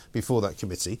appear before that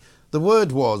committee, the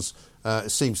word was,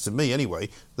 it seems to me anyway,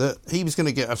 that he was going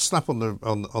to get a slap on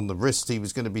the wrist. He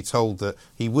was going to be told that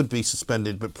he would be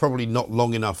suspended, but probably not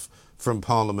long enough from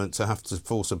Parliament to have to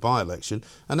force a by-election.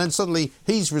 And then suddenly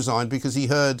he's resigned because he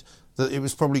heard that it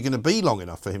was probably going to be long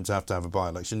enough for him to have a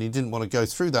by-election. He didn't want to go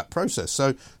through that process.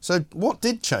 So what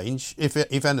did change, if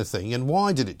anything, and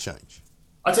why did it change?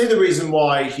 I'll tell you the reason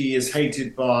why he is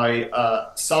hated by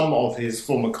some of his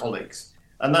former colleagues,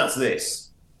 and that's this.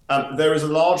 There is a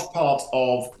large part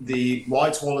of the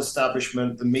Whitehall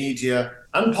establishment, the media,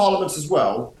 and Parliament as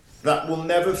well, that will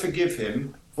never forgive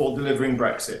him for delivering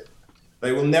Brexit.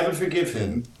 They will never forgive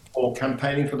him for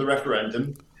campaigning for the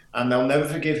referendum, and they'll never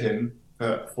forgive him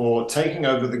for taking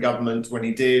over the government when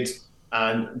he did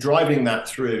and driving that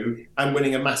through and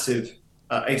winning a massive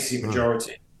 80-seat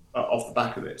majority off the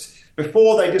back of it.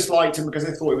 Before, they disliked him because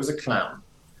they thought he was a clown.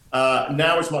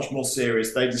 Now it's much more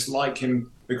serious. They dislike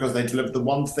him because they delivered the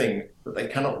one thing that they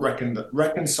cannot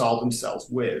reconcile themselves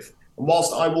with. And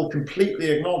whilst I will completely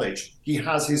acknowledge he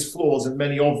has his flaws and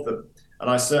many of them, and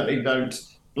I certainly don't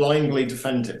blindly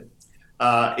defend him,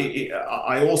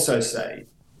 I also say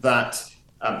that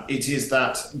it is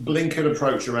that blinkered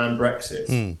approach around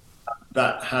Brexit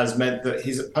that has meant that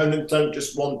his opponent didn't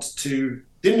just want to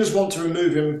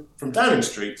remove him from Downing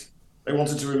Street, they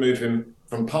wanted to remove him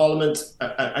from Parliament.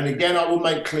 And again, I will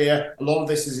make clear, a lot of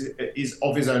this is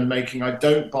of his own making. I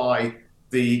don't buy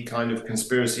the kind of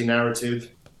conspiracy narrative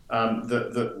that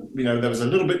there was a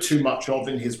little bit too much of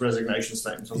in his resignation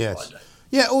statement on Friday.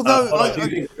 Yeah, although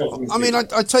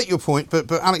I take your point,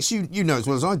 but Alex, you know as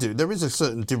well as I do, there is a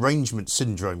certain derangement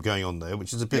syndrome going on there,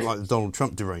 which is a bit like the Donald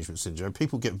Trump derangement syndrome.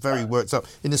 People get very worked up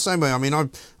in the same way. I mean,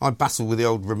 I battle with the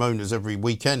old Ramonas every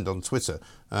weekend on Twitter.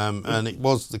 And it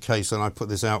was the case, and I put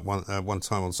this out one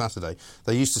time on Saturday.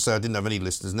 They used to say I didn't have any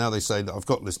listeners. Now they say that I've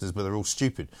got listeners, but they're all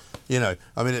stupid. I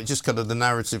mean, it just kind of the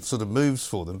narrative sort of moves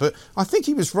for them. But I think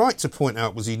he was right to point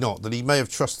out, was he not, that he may have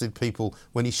trusted people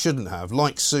when he shouldn't have,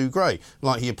 like Sue Gray.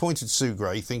 Like he appointed Sue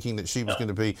Gray thinking that she was going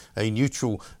to be a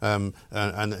neutral and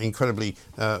incredibly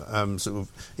sort of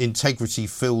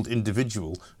integrity-filled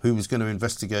individual who was going to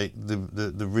investigate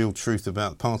the real truth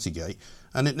about Partygate.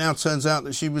 And it now turns out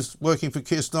that she was working for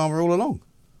Keir Starmer all along.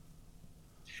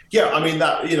 Yeah, I mean,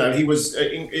 that he was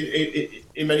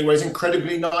in many ways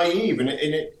incredibly naive, and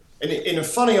in a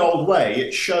funny old way,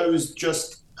 it shows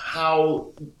just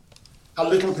how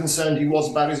little concerned he was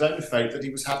about his own fate, that he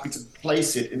was happy to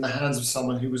place it in the hands of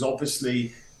someone who was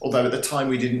obviously, although at the time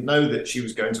we didn't know that she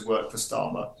was going to work for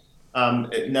Starmer,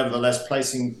 nevertheless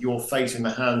placing your fate in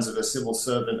the hands of a civil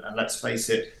servant. And let's face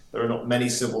it, there are not many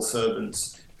civil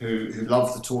servants who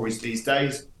love the Tories these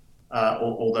days,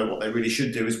 although what they really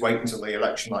should do is wait until the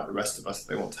election like the rest of us if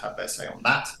they want to have their say on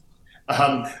that.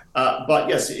 But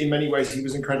yes, in many ways he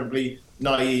was incredibly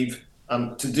naive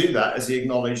to do that, as he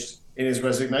acknowledged in his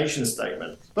resignation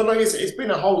statement. But it's been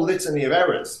a whole litany of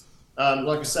errors.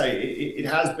 Like I say, it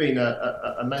has been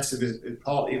a massive,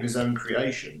 partly of his own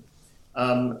creation.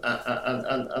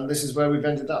 And this is where we've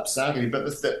ended up, sadly. But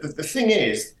the thing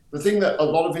is, the thing that a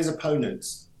lot of his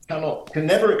opponents can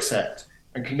never accept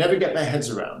and can never get their heads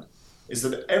around is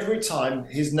that every time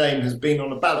his name has been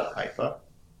on a ballot paper,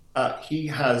 he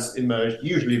has emerged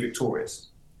usually victorious.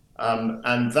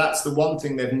 And that's the one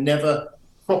thing they've never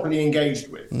properly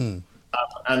engaged with.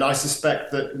 And I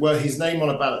suspect that were his name on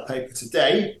a ballot paper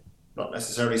today, not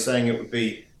necessarily saying it would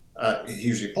be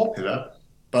hugely popular,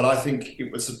 but I think it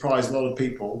would surprise a lot of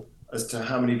people as to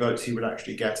how many votes he would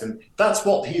actually get. And that's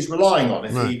what he's relying on.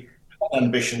 If he has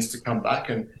ambitions to come back,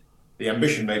 and the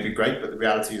ambition may be great, but the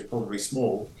reality is probably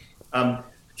small,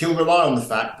 he'll rely on the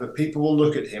fact that people will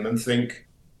look at him and think,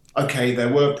 okay, there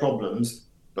were problems,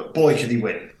 but boy, could he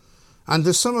win. And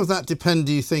does some of that depend,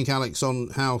 do you think, Alex, on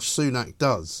how Sunak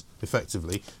does,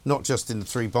 effectively, not just in the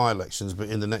 3 by-elections, but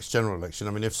in the next general election?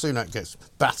 I mean, if Sunak gets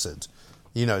battered,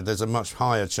 you know, there's a much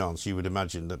higher chance, you would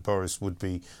imagine, that Boris would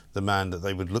be the man that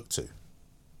they would look to.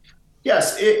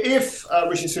 Yes, if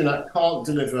Rishi Sunak can't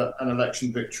deliver an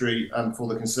election victory for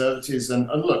the Conservatives, and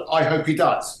look, I hope he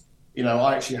does. You know,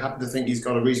 I actually happen to think he's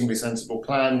got a reasonably sensible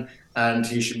plan, and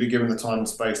he should be given the time and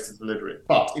space to deliver it.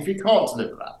 But if he can't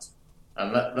deliver that,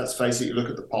 and let's face it, you look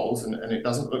at the polls, and it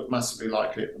doesn't look massively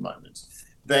likely at the moment,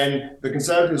 then the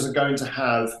Conservatives are going to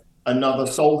have another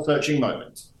soul-searching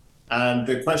moment. And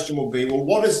the question will be, well,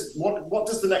 what does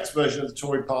the next version of the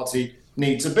Tory party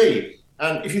need to be?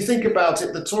 And if you think about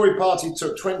it, the Tory party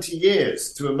took 20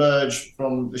 years to emerge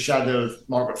from the shadow of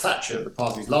Margaret Thatcher, the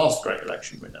party's last great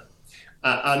election winner.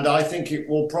 And I think it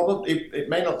will it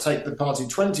may not take the party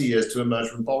 20 years to emerge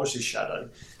from Boris's shadow,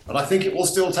 but I think it will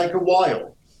still take a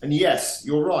while. And yes,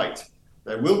 you're right.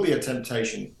 There will be a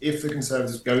temptation if the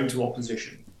Conservatives go into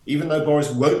opposition, even though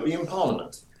Boris won't be in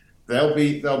Parliament. There'll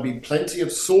be plenty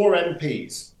of sore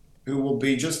MPs who will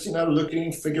be just,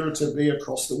 looking figuratively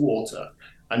across the water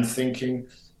and thinking,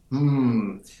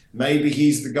 maybe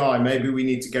he's the guy. Maybe we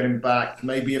need to get him back.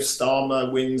 Maybe if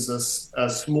Starmer wins a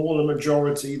smaller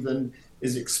majority than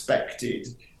is expected,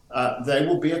 there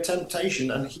will be a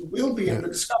temptation, and he will be in the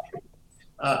discussion.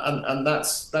 And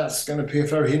that's going to be a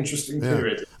very interesting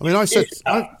period. I mean,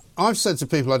 I've said to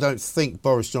people I don't think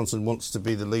Boris Johnson wants to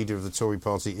be the leader of the Tory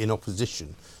party in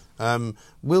opposition.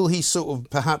 Will he sort of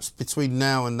perhaps between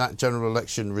now and that general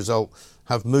election result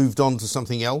have moved on to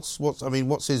something else?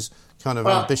 What's his kind of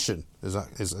ambition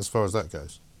as far as that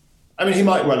goes? I mean, he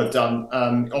might well have done.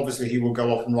 Obviously, he will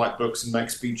go off and write books and make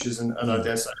speeches and I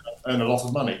dare say earn a lot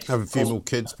of money. Have a few more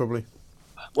kids, probably.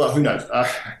 Well, who knows?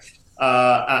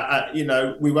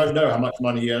 We won't know how much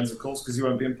money he earns, of course, because he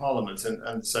won't be in Parliament,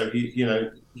 and so we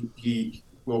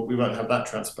won't have that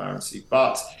transparency.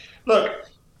 But look,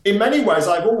 in many ways,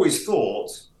 I've always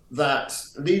thought that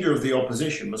leader of the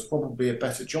opposition was probably a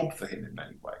better job for him in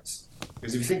many ways,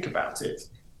 because if you think about it,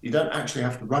 you don't actually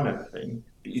have to run anything,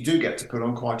 but you do get to put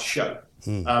on quite a show.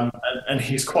 And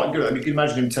he's quite good. I mean, you can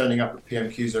imagine him turning up at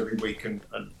PMQs every week and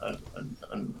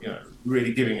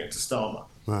really giving it to Starmer.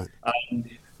 Right.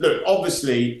 Look,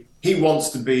 obviously, he wants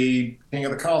to be king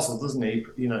of the castle, doesn't he?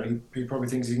 He probably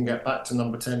thinks he can get back to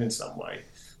number 10 in some way.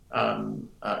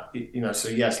 So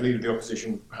yes, leader of the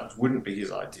opposition perhaps wouldn't be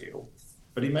his ideal,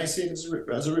 but he may see it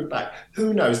as a route back.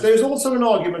 Who knows? There's also an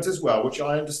argument as well, which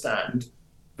I understand,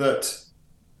 that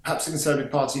perhaps the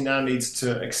Conservative Party now needs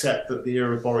to accept that the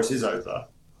era of Boris is over,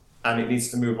 and it needs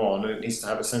to move on, and it needs to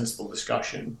have a sensible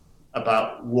discussion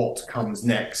about what comes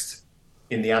next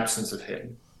in the absence of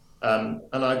him. And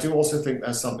I do also think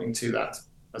there's something to that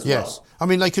as well. Yes. I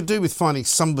mean, they could do with finding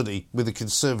somebody with a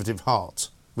Conservative heart,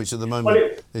 which at the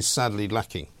moment is sadly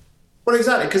lacking. Well,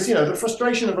 exactly, because, the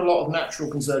frustration of a lot of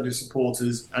natural Conservative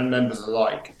supporters and members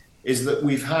alike is that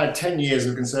we've had 10 years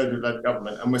of Conservative-led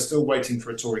government and we're still waiting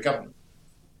for a Tory government.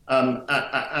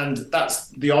 And that's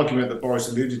the argument that Boris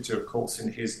alluded to, of course,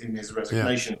 in his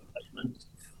resignation statement.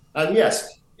 And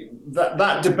yes,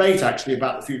 that debate actually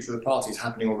about the future of the party is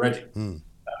happening already.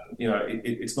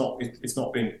 It's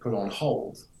not being put on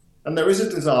hold. And there is a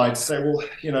desire to say, well,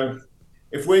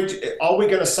 are we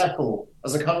going to settle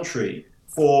as a country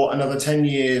for another 10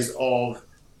 years of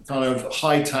kind of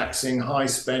high taxing, high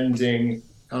spending,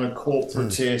 kind of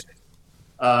corporatist,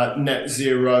 net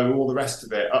zero, all the rest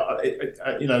of it,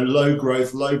 low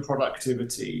growth, low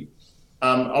productivity?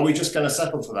 Are we just going to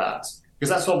settle for that? Because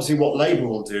that's obviously what Labour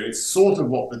will do. It's sort of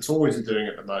what the Tories are doing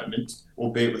at the moment,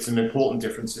 albeit with some important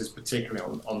differences, particularly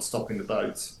on stopping the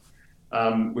votes,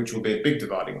 which will be a big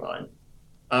dividing line.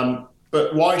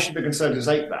 But why should the Conservatives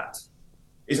ape that?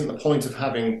 Isn't the point of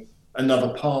having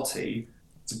another party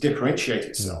to differentiate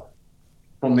itself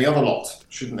from the other lot?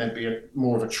 Shouldn't there be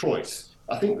more of a choice?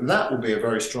 I think that will be a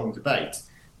very strong debate.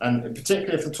 And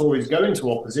particularly if the Tories go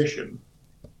into opposition,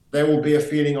 there will be a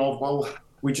feeling of, well,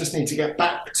 we just need to get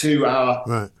back to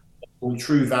our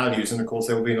true values. And of course,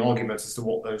 there will be an argument as to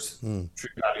what those true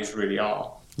values really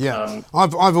are. Yeah,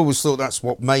 I've always thought that's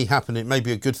what may happen. It may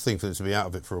be a good thing for them to be out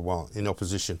of it for a while in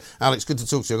opposition. Alex, good to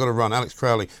talk to you. I've got to run. Alex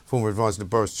Crowley, former advisor to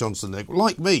Boris Johnson,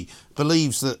 like me,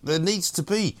 believes that there needs to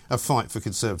be a fight for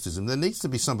conservatism. There needs to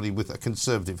be somebody with a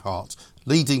conservative heart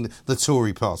leading the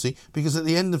Tory party, because at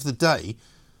the end of the day,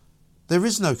 there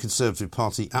is no Conservative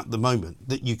Party at the moment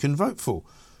that you can vote for.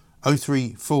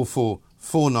 0344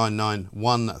 499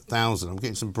 1000. I'm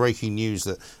getting some breaking news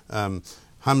that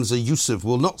Hamza Yusuf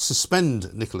will not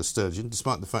suspend Nicola Sturgeon,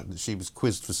 despite the fact that she was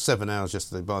quizzed for 7 hours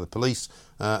yesterday by the police,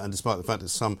 and despite the fact that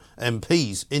some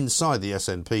MPs inside the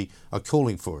SNP are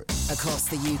calling for it. Across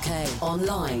the UK,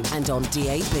 online and on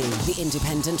DAB, the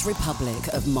Independent Republic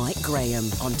of Mike Graham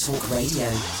on Talk Radio.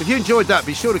 If you enjoyed that,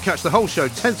 be sure to catch the whole show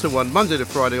 10 to 1, Monday to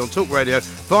Friday on Talk Radio,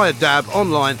 via DAB,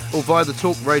 online or via the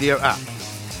Talk Radio app.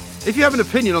 If you have an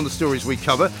opinion on the stories we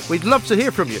cover, we'd love to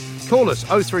hear from you. Call us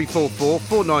 0344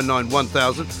 499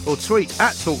 1000 or tweet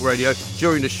at Talk Radio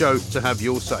during the show to have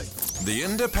your say. The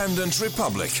Independent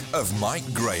Republic of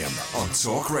Mike Graham on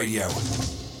Talk Radio.